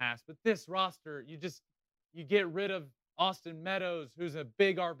in the past, but this roster, you get rid of Austin Meadows, who's a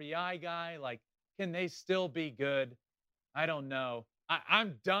big RBI guy. Like, can they still be good? I don't know.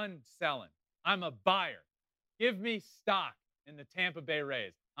 I'm done selling. I'm a buyer. Give me stock in the Tampa Bay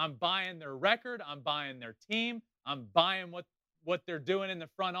Rays. I'm buying their record. I'm buying their team. I'm buying what they're doing in the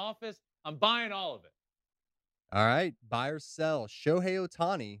front office. I'm buying all of it. All right, buy or sell. Shohei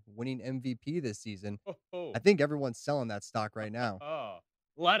Ohtani winning MVP this season. Oh, I think everyone's selling that stock right now. oh.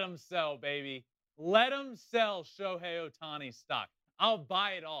 Let them sell, baby. Let them sell Shohei Ohtani stock. I'll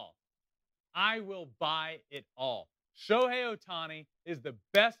buy it all. I will buy it all. Shohei Ohtani is the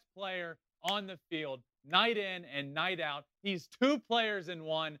best player on the field, night in and night out. He's two players in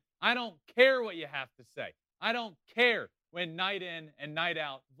one. I don't care what you have to say. I don't care when night in and night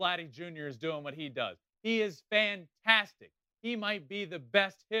out, Vladdy Jr. is doing what he does. He is fantastic. He might be the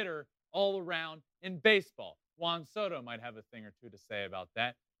best hitter all around in baseball. Juan Soto might have a thing or two to say about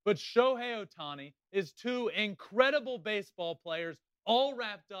that. But Shohei Ohtani is two incredible baseball players all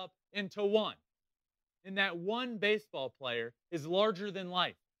wrapped up into one. And that one baseball player is larger than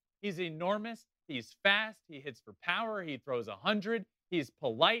life. He's enormous. He's fast. He hits for power. He throws 100. He's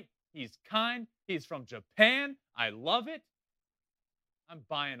polite. He's kind. He's from Japan. I love it. I'm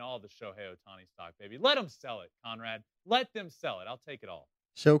buying all the Shohei Ohtani stock, baby. Let them sell it, Conrad. Let them sell it. I'll take it all.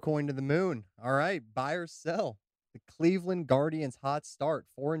 Show coin to the moon. All right, buy or sell. The Cleveland Guardians hot start,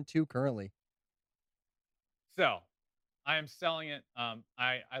 4-2 currently. So, I am selling it.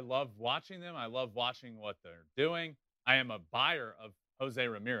 I love watching them. I love watching what they're doing. I am a buyer of Jose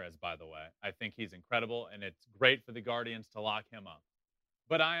Ramirez, by the way. I think he's incredible, and it's great for the Guardians to lock him up.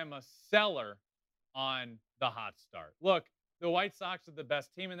 But I am a seller on the hot start. Look, the White Sox are the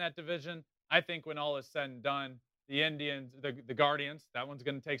best team in that division. I think when all is said and done, the Indians, the Guardians, that one's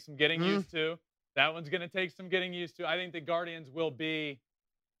going to take some getting used to. That one's going to take some getting used to. I think the Guardians will be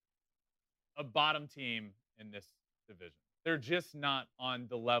a bottom team in this division. They're just not on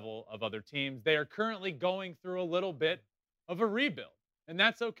the level of other teams. They are currently going through a little bit of a rebuild, and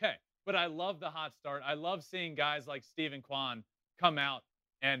that's okay. But I love the hot start. I love seeing guys like Steven Kwan come out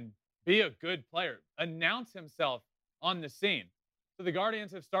and be a good player, announce himself on the scene. So the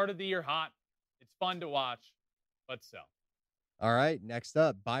Guardians have started the year hot. It's fun to watch. Let's sell. All right, next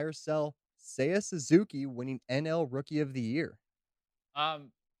up, buy or sell. Seiya Suzuki winning NL Rookie of the Year.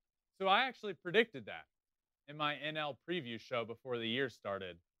 So I actually predicted that in my NL preview show before the year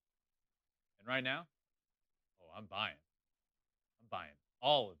started. And right now, I'm buying. I'm buying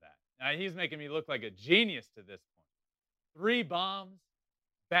all of that. Now, he's making me look like a genius to this point. 3 bombs,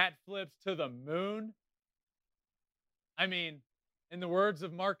 bat flips to the moon. I mean, in the words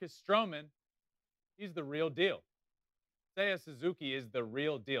of Marcus Stroman, he's the real deal. Seiya Suzuki is the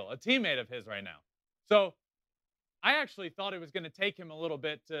real deal, a teammate of his right now. So I actually thought it was going to take him a little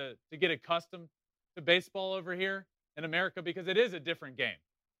bit to get accustomed to baseball over here in America, because it is a different game.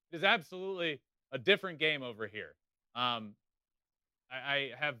 It is absolutely a different game over here.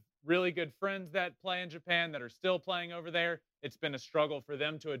 I have really good friends that play in Japan that are still playing over there. It's been a struggle for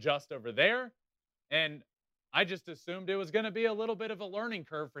them to adjust over there. And I just assumed it was going to be a little bit of a learning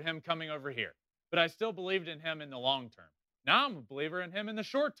curve for him coming over here. But I still believed in him in the long term. Now I'm a believer in him in the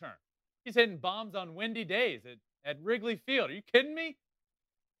short term. He's hitting bombs on windy days at Wrigley Field. Are you kidding me?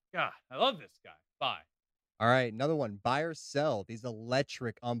 God, I love this guy. Bye. All right, another one, buy or sell. These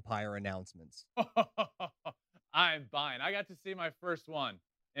electric umpire announcements. I'm buying. I got to see my first one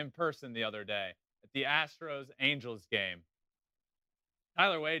in person the other day at the Astros-Angels game.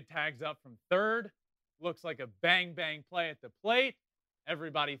 Tyler Wade tags up from third. Looks like a bang-bang play at the plate.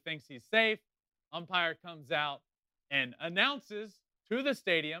 Everybody thinks he's safe. Umpire comes out and announces to the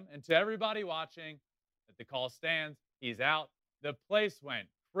stadium and to everybody watching that the call stands. He's out. The place went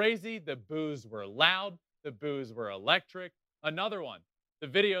crazy. The boos were loud. The boos were electric. Another one. The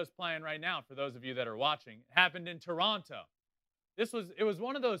video's playing right now for those of you that are watching. It happened in Toronto. It was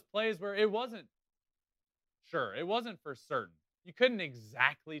one of those plays where it wasn't for certain. You couldn't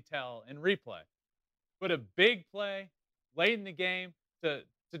exactly tell in replay. But a big play late in the game to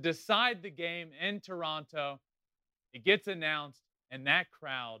decide the game in Toronto. It gets announced, and that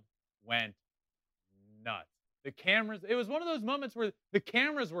crowd went nuts. The cameras, it was one of those moments where the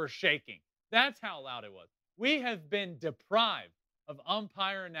cameras were shaking. That's how loud it was. We have been deprived of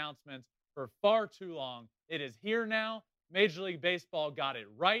umpire announcements for far too long. It is here now. Major League Baseball got it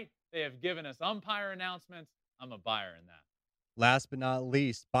right. They have given us umpire announcements. I'm a buyer in that. Last but not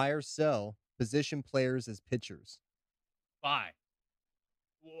least, buy or sell. Position players as pitchers. bye.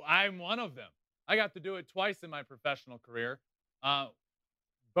 Well, I'm one of them. I got to do it twice in my professional career. Uh,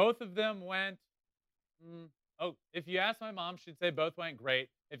 both of them went. If you ask my mom, she'd say both went great.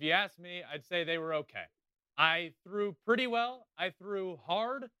 If you ask me, I'd say they were okay. I threw pretty well. I threw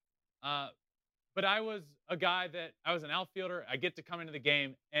hard, uh, but I was a guy that I was an outfielder. I get to come into the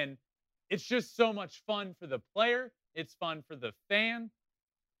game, and it's just so much fun for the player. It's fun for the fan.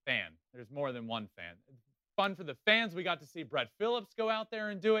 There's more than one fan. Fun for the fans. We got to see Brett Phillips go out there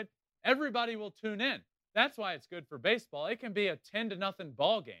and do it. Everybody will tune in. That's why it's good for baseball. It can be a 10-0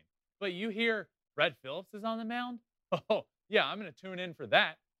 ball game, but you hear Brett Phillips is on the mound. Oh, yeah, I'm going to tune in for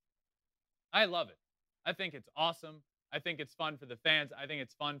that. I love it. I think it's awesome. I think it's fun for the fans. I think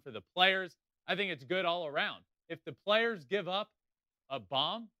it's fun for the players. I think it's good all around. If the players give up a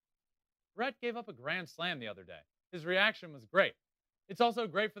bomb, Brett gave up a grand slam the other day. His reaction was great. It's also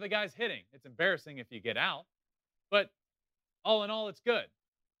great for the guys hitting. It's embarrassing if you get out, but all in all, it's good.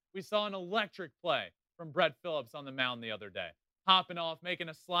 We saw an electric play from Brett Phillips on the mound the other day, hopping off, making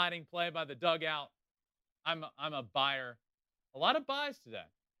a sliding play by the dugout. I'm a buyer. A lot of buys today.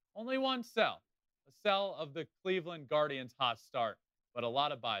 Only one sell. A sell of the Cleveland Guardians' hot start, but a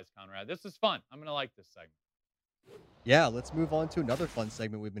lot of buys, Conrad. This is fun. I'm going to like this segment. Yeah, let's move on to another fun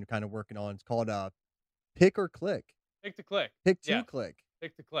segment we've been kind of working on. It's called Pick or Click. Pick to click. Pick to Yes. click.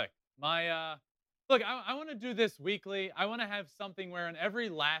 Pick to click. Look, I want to do this weekly. I want to have something where in every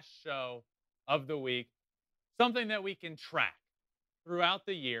last show of the week, something that we can track throughout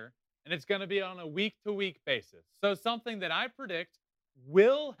the year, and it's going to be on a week-to-week basis. So something that I predict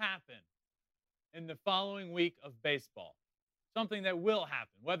will happen in the following week of baseball. Something that will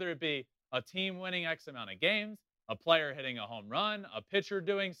happen, whether it be a team winning X amount of games, a player hitting a home run, a pitcher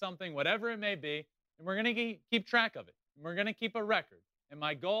doing something, whatever it may be, and we're going to keep track of it. And we're going to keep a record. And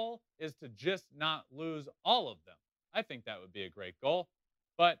my goal is to just not lose all of them. I think that would be a great goal.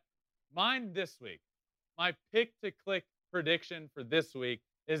 But mine this week, my pick to click prediction for this week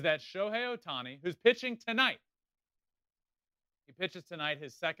is that Shohei Ohtani, who's pitching tonight, he pitches tonight,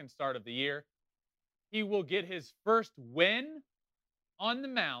 his second start of the year. He will get his first win on the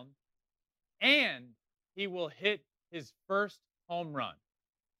mound, and he will hit his first home run.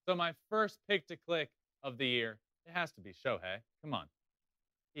 So my first pick to click of the year, it has to be Shohei. Come on.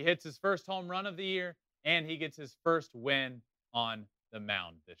 He hits his first home run of the year, and he gets his first win on the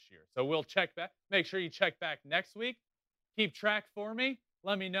mound this year. So we'll check back. Make sure you check back next week. Keep track for me.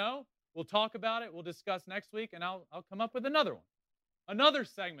 Let me know. We'll talk about it. We'll discuss next week, and I'll come up with another one. Another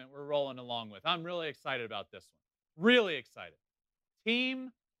segment we're rolling along with. I'm really excited about this one. Really excited.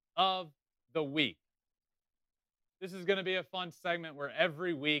 Team of the Week. This is going to be a fun segment where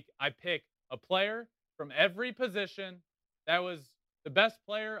every week I pick a player from every position that was the best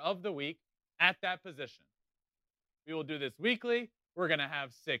player of the week at that position. We will do this weekly. We're going to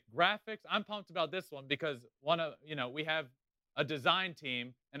have sick graphics. I'm pumped about this one because we have a design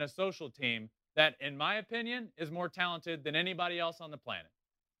team and a social team that, in my opinion, is more talented than anybody else on the planet.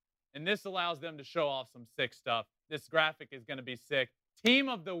 And this allows them to show off some sick stuff. This graphic is going to be sick. Team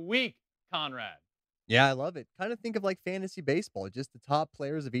of the Week, Conrad. Yeah, I love it. Kind of think of like fantasy baseball, just the top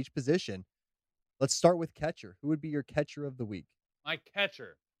players of each position. Let's start with catcher. Who would be your catcher of the week? My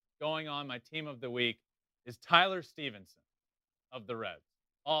catcher going on my team of the week is Tyler Stevenson of the Reds.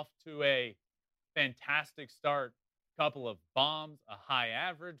 Off to a fantastic start, couple of bombs, a high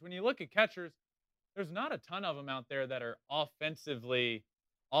average. When you look at catchers, there's not a ton of them out there that are offensive-minded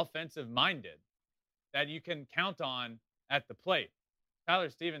that you can count on at the plate. Tyler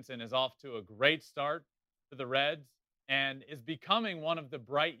Stevenson is off to a great start for the Reds and is becoming one of the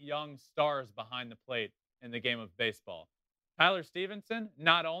bright young stars behind the plate in the game of baseball. Tyler Stevenson,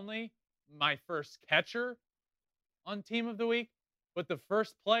 not only my first catcher on Team of the Week, but the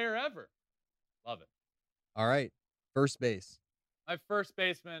first player ever. Love it. All right. First base. My first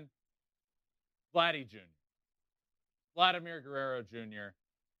baseman, Vladdy Jr. Vladimir Guerrero Jr.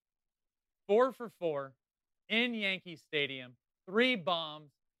 4 for 4 in Yankee Stadium. 3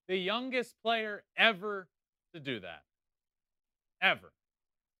 bombs. The youngest player ever to do that. Ever.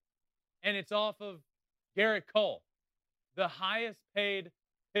 And it's off of Garrett Cole, the highest paid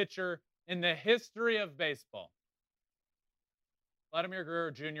pitcher in the history of baseball. Vladimir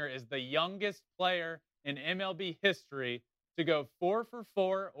Guerrero Jr. is the youngest player in MLB history to go 4 for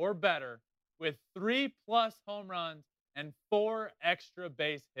 4 or better with 3+ home runs and 4 extra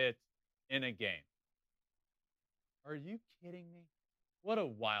base hits in a game. Are you kidding me? What a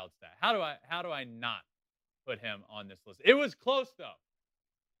wild stat. How do I not put him on this list? It was close, though.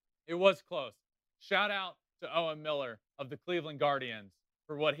 It was close. Shout out to Owen Miller of the Cleveland Guardians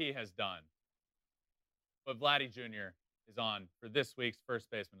for what he has done. But Vladdy Jr. is on for this week's first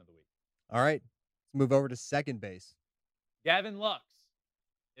baseman of the week. All right, let's move over to second base. Gavin Lux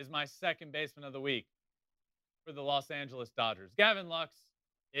is my second baseman of the week for the Los Angeles Dodgers. Gavin Lux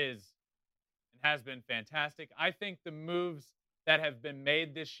is and has been fantastic. I think the moves that have been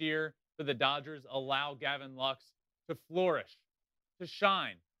made this year for the Dodgers allow Gavin Lux to flourish, to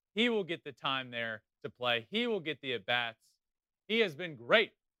shine. He will get the time there to play. He will get the at-bats. He has been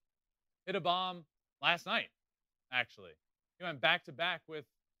great. Hit a bomb last night, actually. He went back-to-back with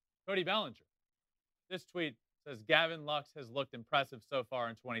Cody Bellinger. This tweet says, Gavin Lux has looked impressive so far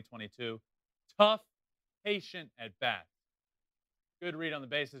in 2022. Tough, patient at-bats. Good read on the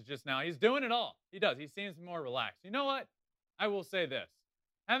bases just now. He's doing it all. He does. He seems more relaxed. You know what? I will say this.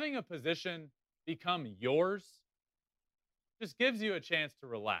 Having a position become yours just gives you a chance to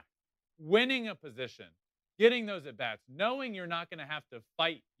relax. Winning a position, getting those at-bats, knowing you're not going to have to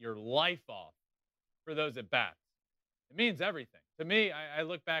fight your life off for those at-bats, it means everything. To me, I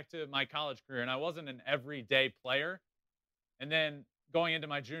look back to my college career, and I wasn't an everyday player. And then going into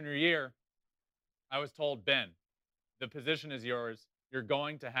my junior year, I was told, Ben, the position is yours. You're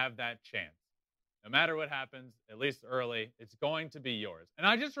going to have that chance. No matter what happens, at least early, it's going to be yours. And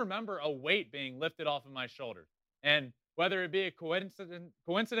I just remember a weight being lifted off of my shoulders. And whether it be a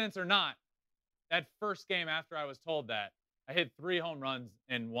coincidence or not, that first game after I was told that, I hit 3 home runs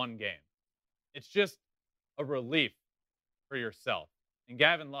in one game. It's just a relief for yourself. And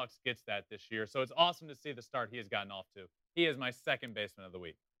Gavin Lux gets that this year. So it's awesome to see the start he has gotten off to. He is my second baseman of the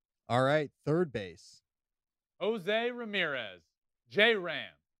week. All right, third base. Jose Ramirez,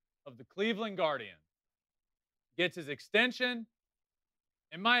 J-Ram of the Cleveland Guardians, gets his extension.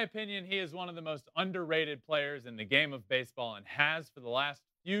 In my opinion, he is one of the most underrated players in the game of baseball and has for the last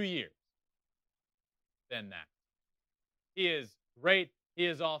few years been that. He is great. He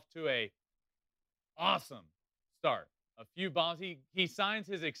is off to a awesome start. A few bombs. He signs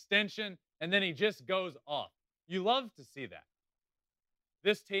his extension, and then he just goes off. You love to see that.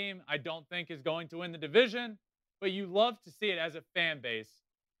 This team, I don't think, is going to win the division, but you love to see it as a fan base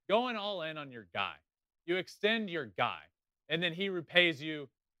going all in on your guy. You extend your guy, and then he repays you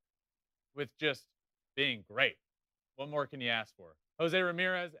with just being great. What more can you ask for? Jose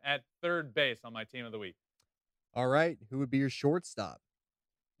Ramirez at third base on my team of the week. All right, who would be your shortstop?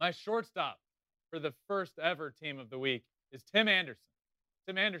 My shortstop for the first ever team of the week is Tim Anderson.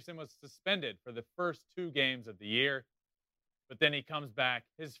 Tim Anderson was suspended for the first 2 games of the year, but then he comes back.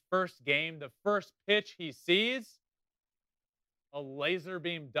 His first game, the first pitch he sees, a laser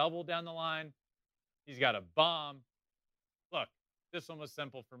beam double down the line. He's got a bomb. Look, this one was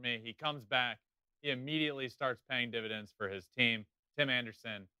simple for me. He comes back. He immediately starts paying dividends for his team. Tim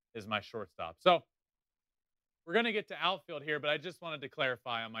Anderson is my shortstop. So we're going to get to outfield here, but I just wanted to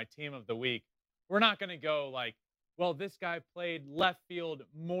clarify on my team of the week. We're not going to go like, well, this guy played left field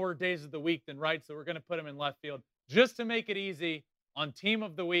more days of the week than right, so we're going to put him in left field. Just to make it easy, on team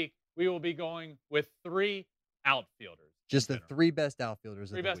of the week, we will be going with 3 outfielders. Just the 3 best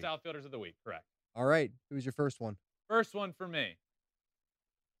outfielders of the week. 3 best outfielders of the week, correct. All right, who's your first one? First one for me,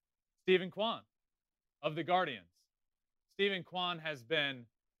 Stephen Kwan of the Guardians. Stephen Kwan has been,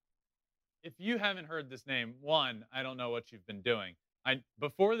 if you haven't heard this name, one, I don't know what you've been doing.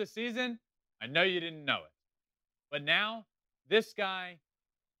 Before the season, I know you didn't know it. But now, this guy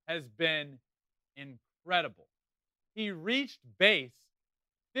has been incredible. He reached base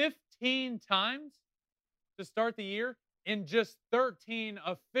 15 times to start the year in just 13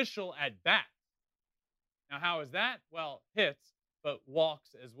 official at-bats. Now, how is that? Well, hits, but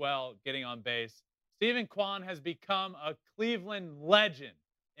walks as well, getting on base. Stephen Kwan has become a Cleveland legend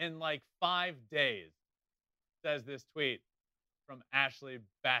in like 5 days, says this tweet from Ashley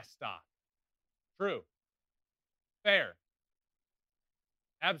Bastock. True. Fair.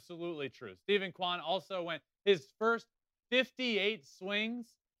 Absolutely true. Stephen Kwan also went his first 58 swings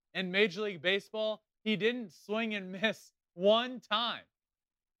in Major League Baseball. He didn't swing and miss one time.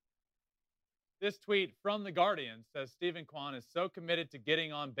 This tweet from the Guardian says Stephen Kwan is so committed to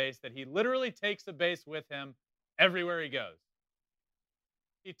getting on base that he literally takes a base with him everywhere he goes.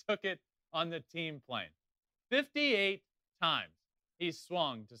 He took it on the team plane. 58 times he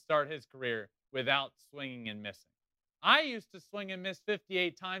swung to start his career without swinging and missing. I used to swing and miss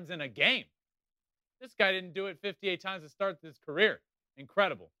 58 times in a game. This guy didn't do it 58 times to start his career.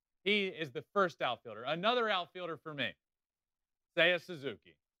 Incredible. He is the first outfielder. Another outfielder for me, Seiya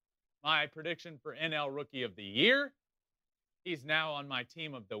Suzuki. My prediction for NL Rookie of the Year. He's now on my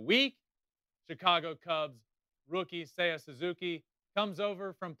team of the week. Chicago Cubs rookie Seiya Suzuki comes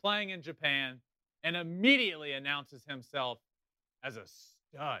over from playing in Japan and immediately announces himself as a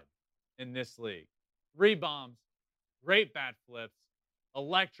stud in this league. 3 bombs, Great bat flips.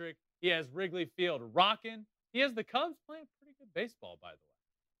 Electric. He has Wrigley Field rocking. He has the Cubs playing pretty good baseball, by the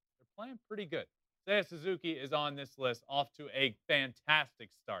way. They're playing pretty good. Seiya Suzuki is on this list, off to a fantastic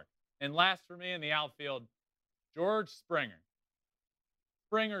start. And last for me in the outfield, George Springer.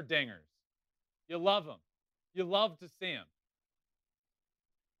 Springer dingers. You love him. You love to see him.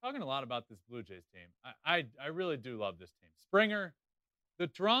 Talking a lot about this Blue Jays team. I really do love this team. Springer, the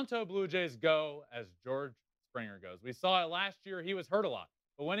Toronto Blue Jays go as George Springer goes. We saw it last year. He was hurt a lot.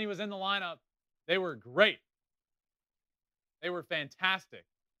 But when he was in the lineup, they were great. They were fantastic.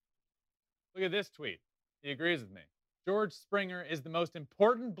 Look at this tweet. He agrees with me. George Springer is the most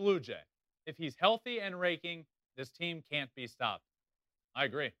important Blue Jay. If he's healthy and raking, this team can't be stopped. I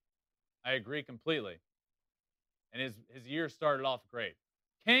agree. I agree completely. And his year started off great.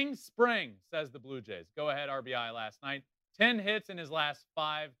 King Spring, says the Blue Jays. Go ahead, RBI last night. 10 hits in his last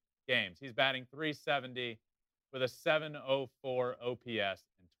 5 games. He's batting .370 with a .704 OPS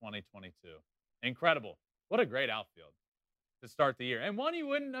in 2022. Incredible. What a great outfield to start the year. And one you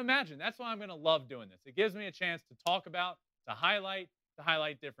wouldn't imagine. That's why I'm going to love doing this. It gives me a chance to talk about, to highlight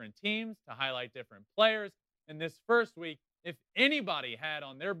different teams, to highlight different players. In this first week, if anybody had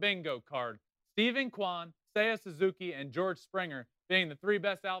on their bingo card Steven Kwan, Seiya Suzuki, and George Springer being the 3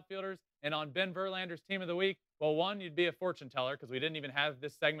 best outfielders, and on Ben Verlander's team of the week, well, 1, you'd be a fortune teller because we didn't even have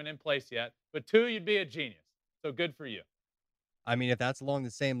this segment in place yet. But 2, you'd be a genius. So good for you. I mean, if that's along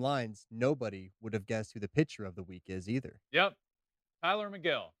the same lines, nobody would have guessed who the pitcher of the week is either. Yep. Tyler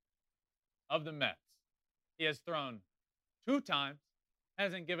McGill of the Mets. He has thrown 2 times,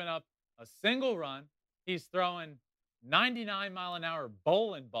 hasn't given up a single run. He's throwing 99-mile-an-hour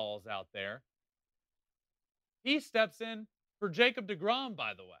bowling balls out there. He steps in for Jacob deGrom,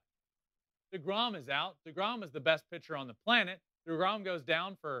 by the way. deGrom is out. deGrom is the best pitcher on the planet. deGrom goes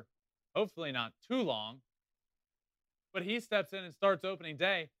down for hopefully not too long. But he steps in and starts opening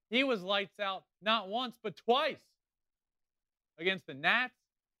day. He was lights out not once, but twice against the Nats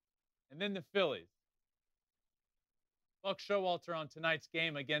and then the Phillies. Buck Showalter on tonight's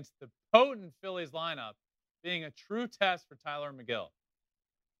game against the potent Phillies lineup being a true test for Tyler McGill.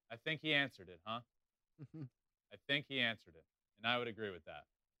 I think he answered it, huh? I think he answered it, and I would agree with that.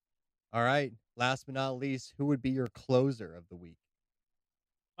 All right. Last but not least, who would be your closer of the week?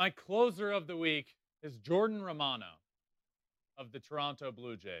 My closer of the week is Jordan Romano of the Toronto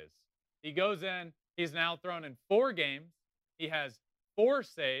Blue Jays. He goes in. He's now thrown in 4 games. He has 4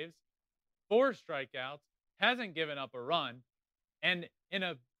 saves, 4 strikeouts, hasn't given up a run. And in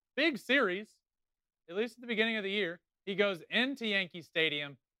a big series, at least at the beginning of the year, he goes into Yankee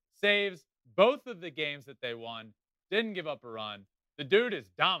Stadium, saves both of the games that they won, didn't give up a run. The dude is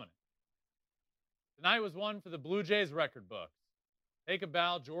dominant. Tonight was one for the Blue Jays record books. Take a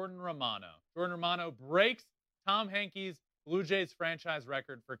bow, Jordan Romano. Jordan Romano breaks Tom Henke's Blue Jays franchise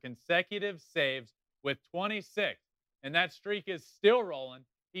record for consecutive saves with 26. And that streak is still rolling.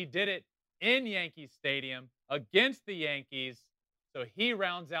 He did it in Yankee Stadium against the Yankees. So he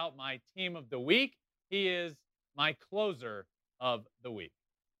rounds out my team of the week. He is my closer of the week.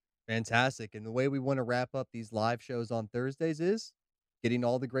 Fantastic. And the way we want to wrap up these live shows on Thursdays is getting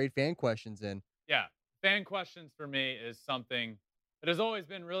all the great fan questions in. Yeah, fan questions for me is something that has always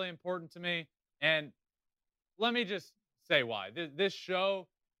been really important to me. And let me just say why. This show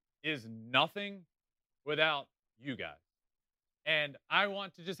is nothing without you guys. And I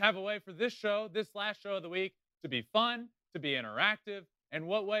want to just have a way for this show, this last show of the week, to be fun, to be interactive. And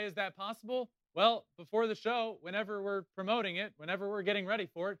what way is that possible? Well, before the show, whenever we're promoting it, whenever we're getting ready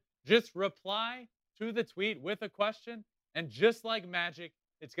for it, just reply to the tweet with a question. And just like magic,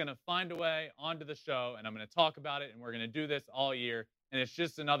 it's going to find a way onto the show. And I'm going to talk about it. And we're going to do this all year. And it's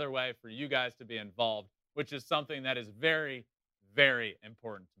just another way for you guys to be involved, which is something that is very, very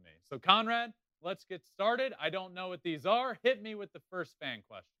important to me. So, Conrad, let's get started. I don't know what these are. Hit me with the first fan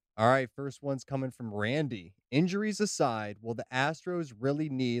question. All right, first one's coming from Randy. Injuries aside, will the Astros really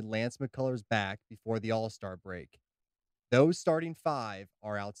need Lance McCullers back before the All-Star break? Those starting 5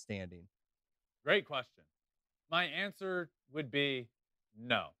 are outstanding. Great question. My answer would be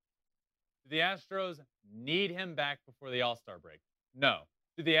no. Do the Astros need him back before the All-Star break? No.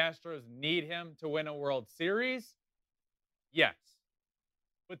 Do the Astros need him to win a World Series? Yes.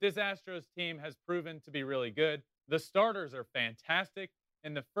 But this Astros team has proven to be really good. The starters are fantastic.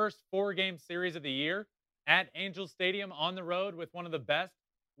 In the first 4-game series of the year at Angel Stadium on the road with one of the best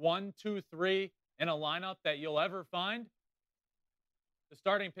 1, 2, 3 in a lineup that you'll ever find, the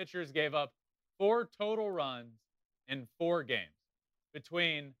starting pitchers gave up 4 total runs in 4 games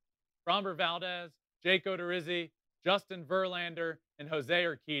between Framber Valdez, Jake Odorizzi, Justin Verlander, and Jose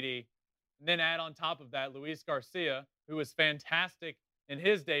Urquidy. And then add on top of that Luis Garcia, who was fantastic in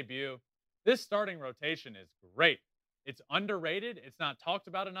his debut. This starting rotation is great. It's underrated. It's not talked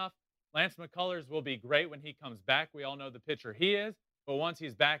about enough. Lance McCullers will be great when he comes back. We all know the pitcher he is. But once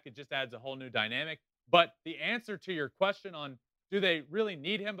he's back, it just adds a whole new dynamic. But the answer to your question on do they really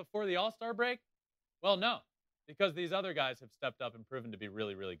need him before the All-Star break? Well, no, because these other guys have stepped up and proven to be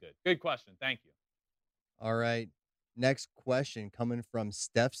really, really good. Good question. Thank you. All right. Next question coming from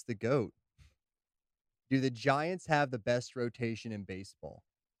Steph's the GOAT. Do the Giants have the best rotation in baseball?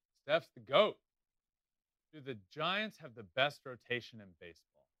 Steph's the GOAT. Do the Giants have the best rotation in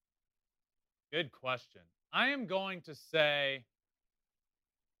baseball? Good question. I'm going to say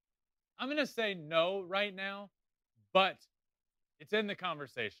no right now, but it's in the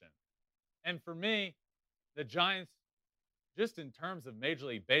conversation. And for me, the Giants, just in terms of Major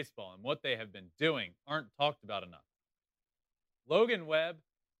League Baseball and what they have been doing, aren't talked about enough. Logan Webb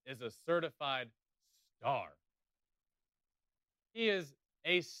is a certified star. He is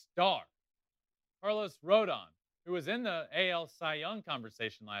a star. Carlos Rodon, who was in the AL Cy Young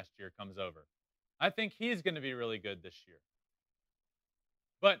conversation last year, comes over. I think he's going to be really good this year.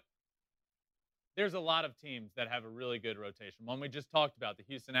 But there's a lot of teams that have a really good rotation. One we just talked about, the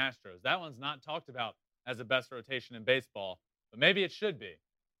Houston Astros. That one's not talked about as the best rotation in baseball, but maybe it should be.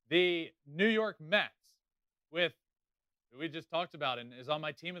 The New York Mets, with who we just talked about and is on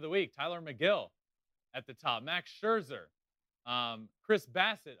my team of the week, Tyler McGill at the top, Max Scherzer, Chris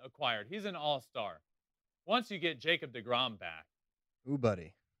Bassett acquired. He's an all-star. Once you get Jacob deGrom back, Ooh,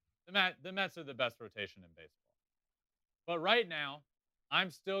 buddy. the Mets are the best rotation in baseball. But right now, I'm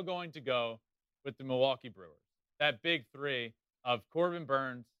still going to go with the Milwaukee Brewers. That big three of Corbin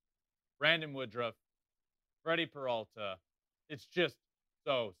Burns, Brandon Woodruff, Freddie Peralta. It's just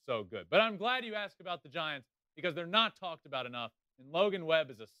so, so good. But I'm glad you asked about the Giants because they're not talked about enough, and Logan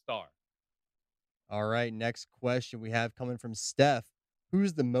Webb is a star. All right, next question we have coming from Steph.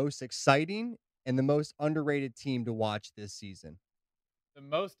 Who's the most exciting and the most underrated team to watch this season? The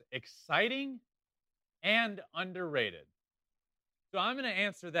most exciting and underrated. So I'm going to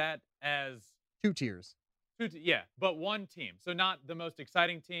answer that as Two tiers. but one team. So not the most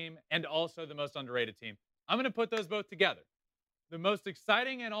exciting team and also the most underrated team. I'm going to put those both together. The most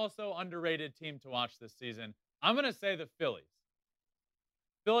exciting and also underrated team to watch this season, I'm going to say the Phillies.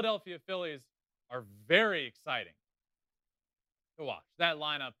 Philadelphia Phillies are very exciting to watch. That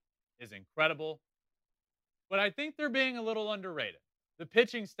lineup is incredible. But I think they're being a little underrated. The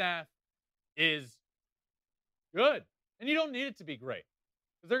pitching staff is good. And you don't need it to be great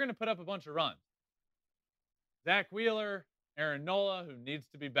because they're going to put up a bunch of runs. Zach Wheeler, Aaron Nola, who needs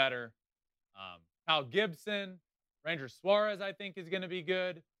to be better. Kyle Gibson, Ranger Suarez, I think, is going to be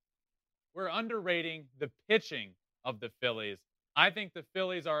good. We're underrating the pitching of the Phillies. I think the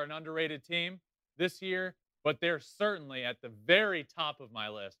Phillies are an underrated team this year, but they're certainly at the very top of my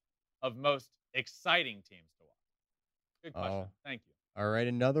list of most exciting teams to watch. Good question. Thank you. All right,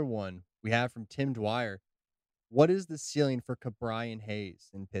 another one we have from Tim Dwyer. What is the ceiling for Ke'Bryan Hayes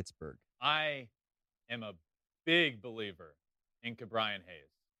in Pittsburgh? I am a big believer in Ke'Bryan Hayes.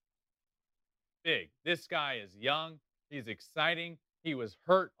 Big. This guy is young. He's exciting. He was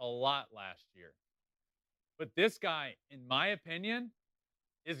hurt a lot last year. But this guy, in my opinion,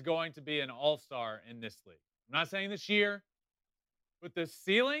 is going to be an all-star in this league. I'm not saying this year, but the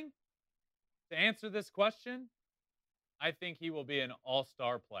ceiling, to answer this question, I think he will be an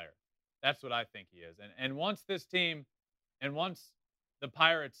all-star player. That's what I think he is. And once this team, and once the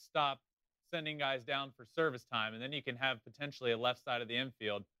Pirates stop sending guys down for service time, and then you can have potentially a left side of the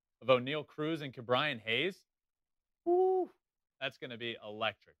infield of O'Neal Cruz and Ke'Bryan Hayes, whoo, that's going to be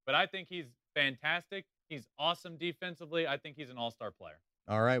electric. But I think he's fantastic. He's awesome defensively. I think he's an all-star player.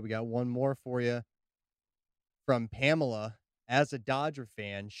 All right, we got one more for you from Pamela. As a Dodger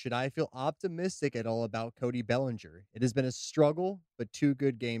fan, should I feel optimistic at all about Cody Bellinger? It has been a struggle, but 2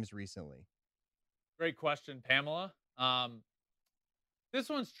 good games recently. Great question, Pamela. This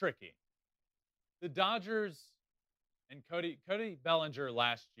one's tricky. The Dodgers and Cody Bellinger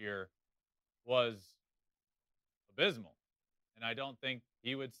last year was abysmal, and I don't think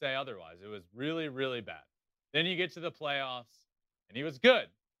he would say otherwise. It was really, really bad. Then you get to the playoffs, and he was good.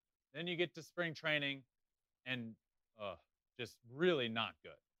 Then you get to spring training, and just really not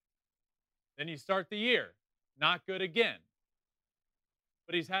good. Then you start the year, not good again.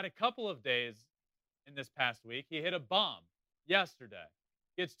 But he's had a couple of days in this past week. He hit a bomb yesterday,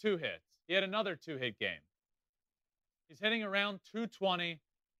 gets 2 hits. He had another 2-hit game. He's hitting around 220.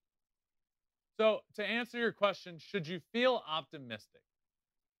 So to answer your question, should you feel optimistic?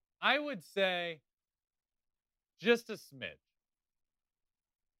 I would say just a smidge.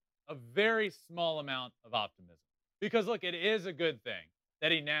 a very small amount of optimism. Because look, it is a good thing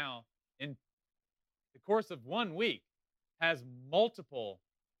that he now, in the course of 1 week, has multiple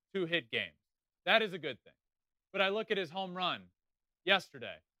 2-hit games. That is a good thing. But I look at his home run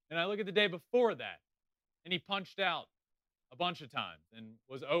yesterday, and I look at the day before that, and he punched out a bunch of times and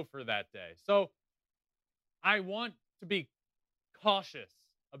was 0 for that day. So I want to be cautious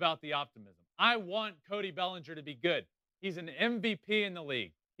about the optimism. I want Cody Bellinger to be good. He's an MVP in the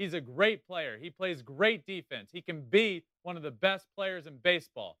league. He's a great player. He plays great defense. He can be one of the best players in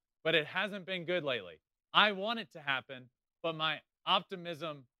baseball, but it hasn't been good lately. I want it to happen, but my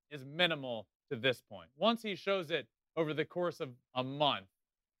optimism is minimal to this point. Once he shows it over the course of a month,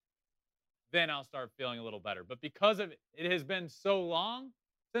 then I'll start feeling a little better. But because of it has been so long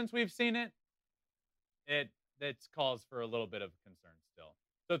since we've seen it, it's cause for a little bit of concern still.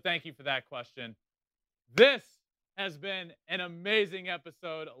 So thank you for that question. This has been an amazing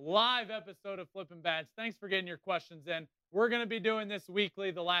episode, live episode of Flippin' Bats. Thanks for getting your questions in. We're going to be doing this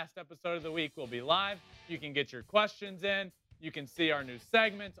weekly. The last episode of the week will be live. You can get your questions in. You can see our new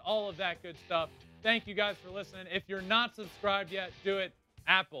segments, all of that good stuff. Thank you guys for listening. If you're not subscribed yet, do it.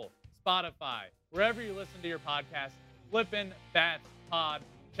 Apple, Spotify, wherever you listen to your podcast, Flippin' Bats Pod.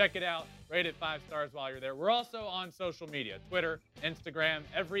 Check it out. Rate it 5 stars while you're there. We're also on social media, Twitter, Instagram,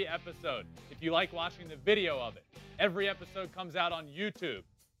 every episode. If you like watching the video of it, every episode comes out on YouTube.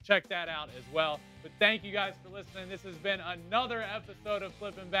 Check that out as well. But thank you guys for listening. This has been another episode of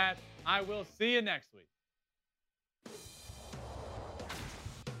Flippin' Bats. I will see you next week.